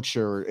Couch,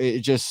 or it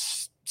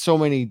just so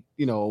many,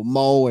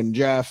 Mo and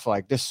Jeff,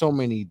 like there's so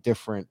many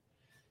different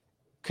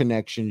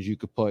connections you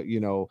could put,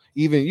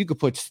 even you could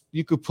put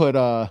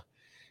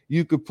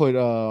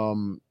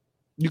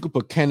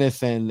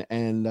Kenneth and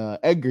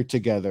Edgar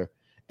together,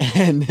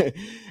 and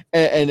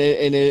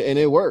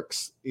it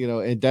works,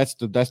 and that's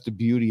the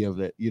beauty of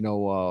it,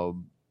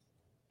 and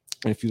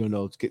if you don't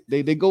know,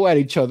 they go at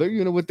each other,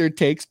 with their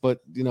takes, but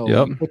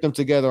you put them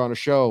together on a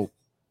show,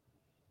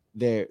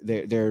 they're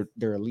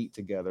elite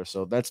together.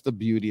 So that's the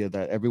beauty of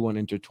that. Everyone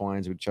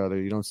intertwines with each other.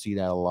 You don't see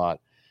that a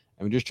lot.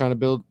 And we're just trying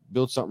to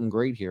build something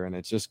great here, and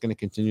it's just going to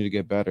continue to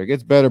get better. It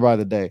gets better by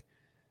the day.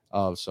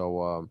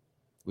 So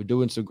we're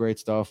doing some great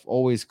stuff,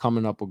 always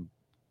coming up with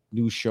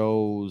new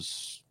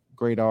shows,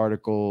 great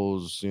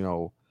articles.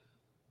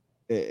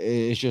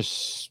 It's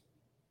just,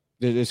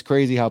 it's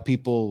crazy how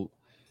people,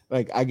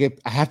 like, I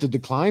have to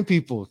decline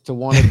people to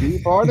want to be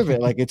part of it.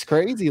 Like, it's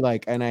crazy.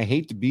 Like, and I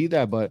hate to be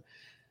that, but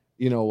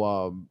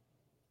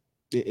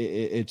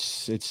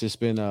it's just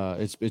been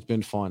it's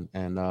been fun,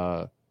 and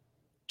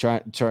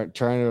trying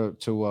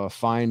to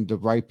find the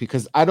right,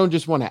 because I don't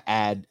just want to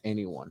add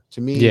anyone to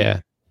me.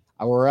 Yeah.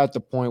 We're at the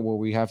point where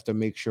we have to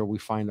make sure we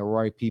find the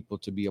right people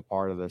to be a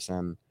part of this,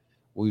 and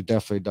we've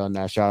definitely done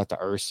that. Shout out to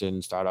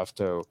Urson. Start off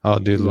to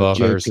love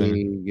JP,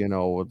 Urson.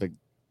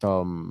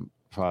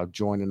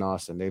 Joining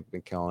us, and they've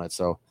been killing it.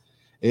 So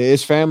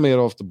it's family at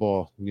Off the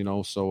Ball,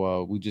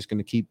 So we're just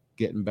gonna keep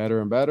getting better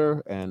and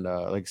better. And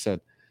like I said,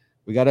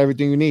 we got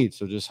everything you need.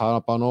 So just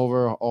hop on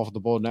over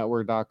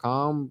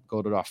offtheballnetwork.com.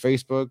 Go to our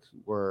Facebook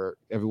where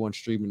everyone's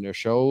streaming their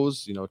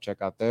shows.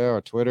 Check out there,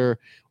 or Twitter.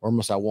 We're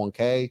almost at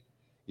 1K.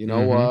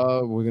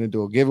 We're gonna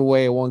do a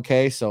giveaway at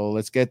 1K. So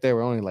let's get there.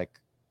 We're only like,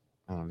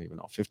 I don't even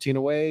know, 15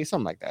 away,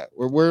 something like that.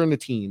 We're in the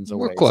teens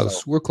away. We're close.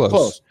 So we're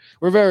close.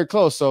 We're very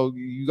close. So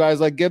you guys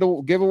like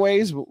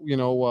giveaways?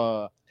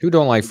 Who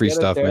don't like free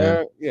stuff,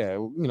 man? Yeah.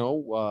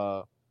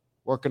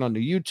 working on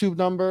the YouTube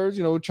numbers.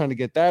 We're trying to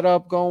get that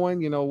up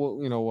going.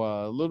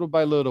 Little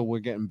by little, we're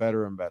getting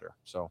better and better.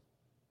 So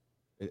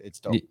it's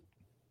dope.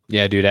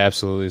 Yeah, dude,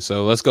 absolutely.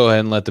 So let's go ahead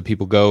and let the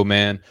people go,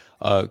 man.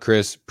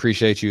 Chris,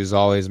 appreciate you as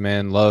always,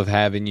 man. Love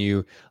having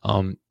you.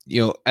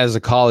 As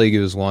a colleague, it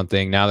was one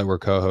thing. Now that we're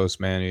co-hosts,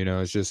 man,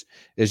 it's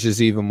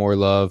just even more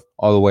love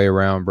all the way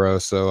around, bro.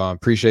 So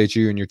appreciate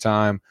you and your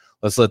time.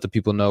 Let's let the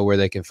people know where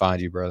they can find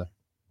you, brother.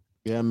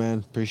 Yeah, man.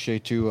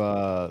 Appreciate you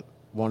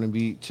wanting to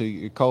be to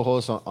your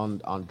co-host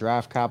on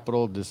Draft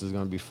Capital. This is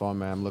gonna be fun,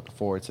 man. I'm looking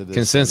forward to this.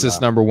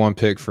 Consensus number one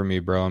pick for me,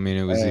 bro. I mean,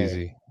 it was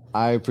easy.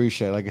 I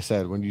appreciate it. Like I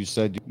said, when you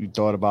said you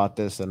thought about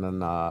this, and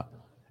then I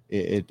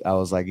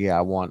was like, yeah,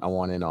 I want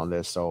in on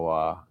this.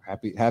 So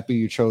happy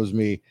you chose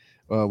me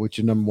with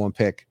your number one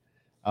pick.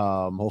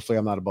 Hopefully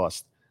I'm not a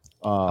bust.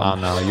 Oh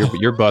no,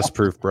 you're bust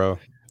proof, bro.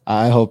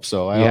 I hope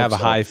so. You have a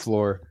high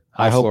floor,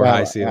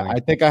 high ceiling. I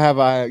think I have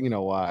I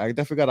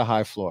definitely got a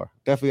high floor.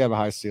 Definitely have a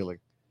high ceiling.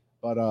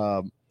 But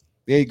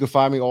yeah, you can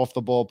find me Off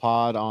the Ball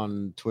Pod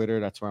on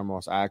Twitter. That's where I'm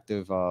most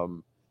active.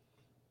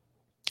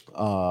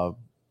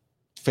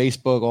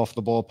 Facebook, Off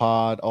the Ball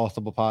Pod, Off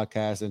the Ball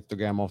Podcast,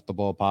 Instagram, Off the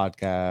Ball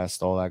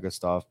Podcast, all that good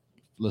stuff.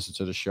 Listen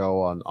to the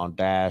show on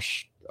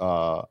Dash.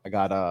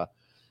 I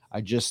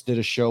just did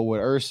a show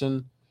with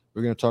Urson.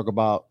 We're going to talk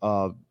about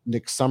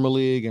Knicks Summer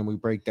League, and we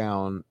break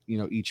down,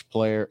 each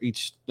player,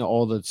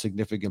 all the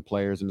significant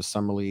players in the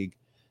Summer League,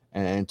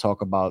 and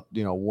talk about,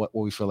 what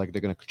we feel like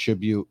they're going to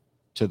contribute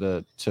to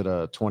the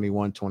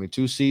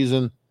 21-22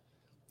 season.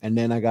 And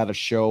then I got a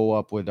show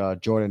up with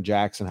Jordan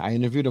Jackson. I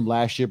interviewed him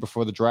last year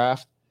before the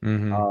draft.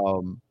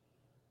 Mm-hmm.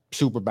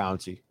 Super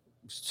bouncy.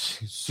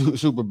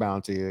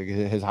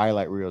 His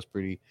highlight reel is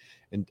pretty,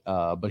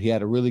 but he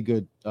had a really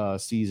good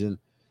season.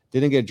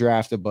 Didn't get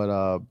drafted,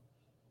 but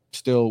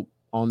still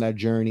on that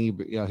journey.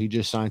 But he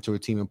just signed to a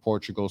team in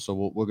Portugal,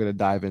 so we're gonna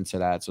dive into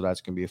that. So that's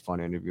gonna be a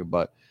fun interview.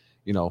 But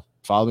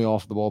follow me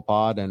Off the Ball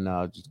Pod,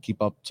 and just keep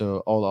up to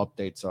all the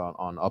updates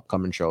on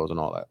upcoming shows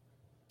and all that.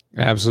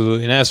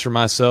 Absolutely. And as for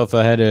myself,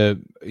 I had a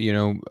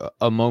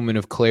moment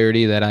of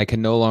clarity that I can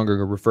no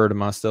longer refer to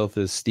myself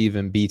as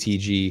Steven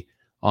BTG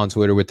on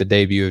Twitter with the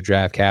debut of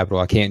Draft Capital.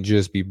 I can't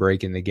just be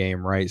breaking the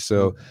game, right?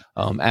 So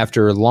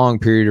after a long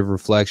period of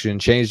reflection,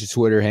 changed the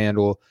Twitter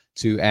handle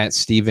to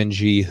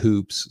 @StevenG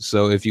Hoops.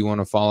 So if you want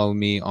to follow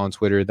me on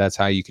Twitter, that's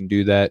how you can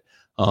do that.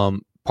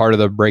 Part of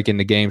the Breaking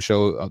the Game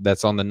show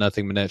that's on the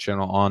Nothing But Net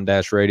channel on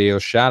Dash Radio.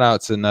 Shout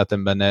out to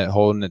Nothing But Net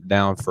holding it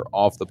down for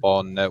Off the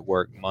Ball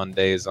Network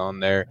Mondays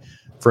on there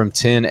from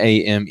 10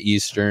 a.m.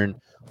 Eastern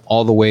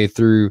all the way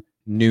through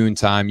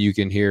noontime. You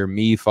can hear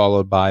me,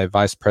 followed by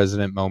Vice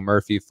President Mo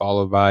Murphy,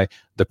 followed by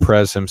the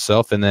Prez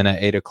himself. And then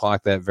at 8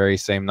 o'clock that very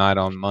same night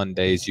on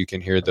Mondays, you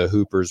can hear the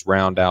Hoopers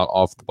round out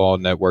Off the Ball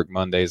Network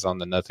Mondays on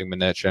the Nothing But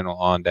Net channel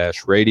on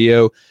Dash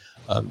Radio.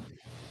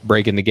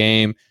 Breaking the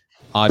Game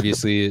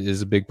obviously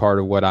is a big part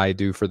of what I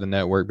do for the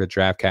network, but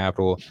Draft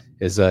Capital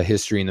is a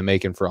history in the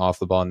making for Off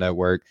the Ball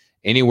Network.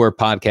 Anywhere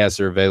podcasts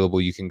are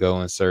available, you can go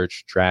and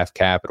search Draft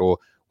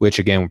Capital, which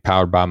again, we're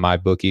powered by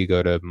MyBookie.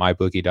 Go to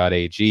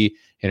mybookie.ag,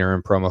 enter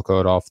in promo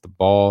code Off the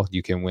Ball.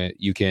 You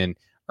can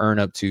earn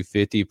up to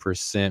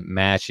 50%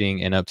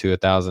 matching and up to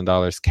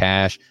 $1,000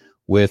 cash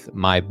with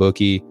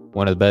MyBookie.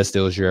 One of the best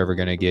deals you're ever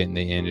going to get in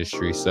the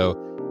industry. So,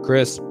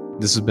 Chris,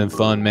 this has been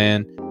fun,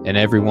 man. And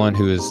everyone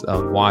who is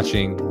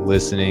watching,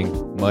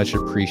 listening, much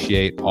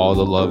appreciate all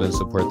the love and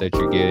support that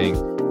you're getting.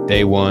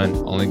 Day one,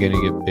 only going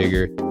to get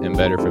bigger and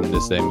better from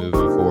this day moving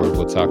forward.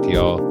 We'll talk to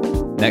y'all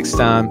next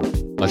time.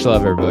 Much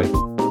love,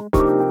 everybody.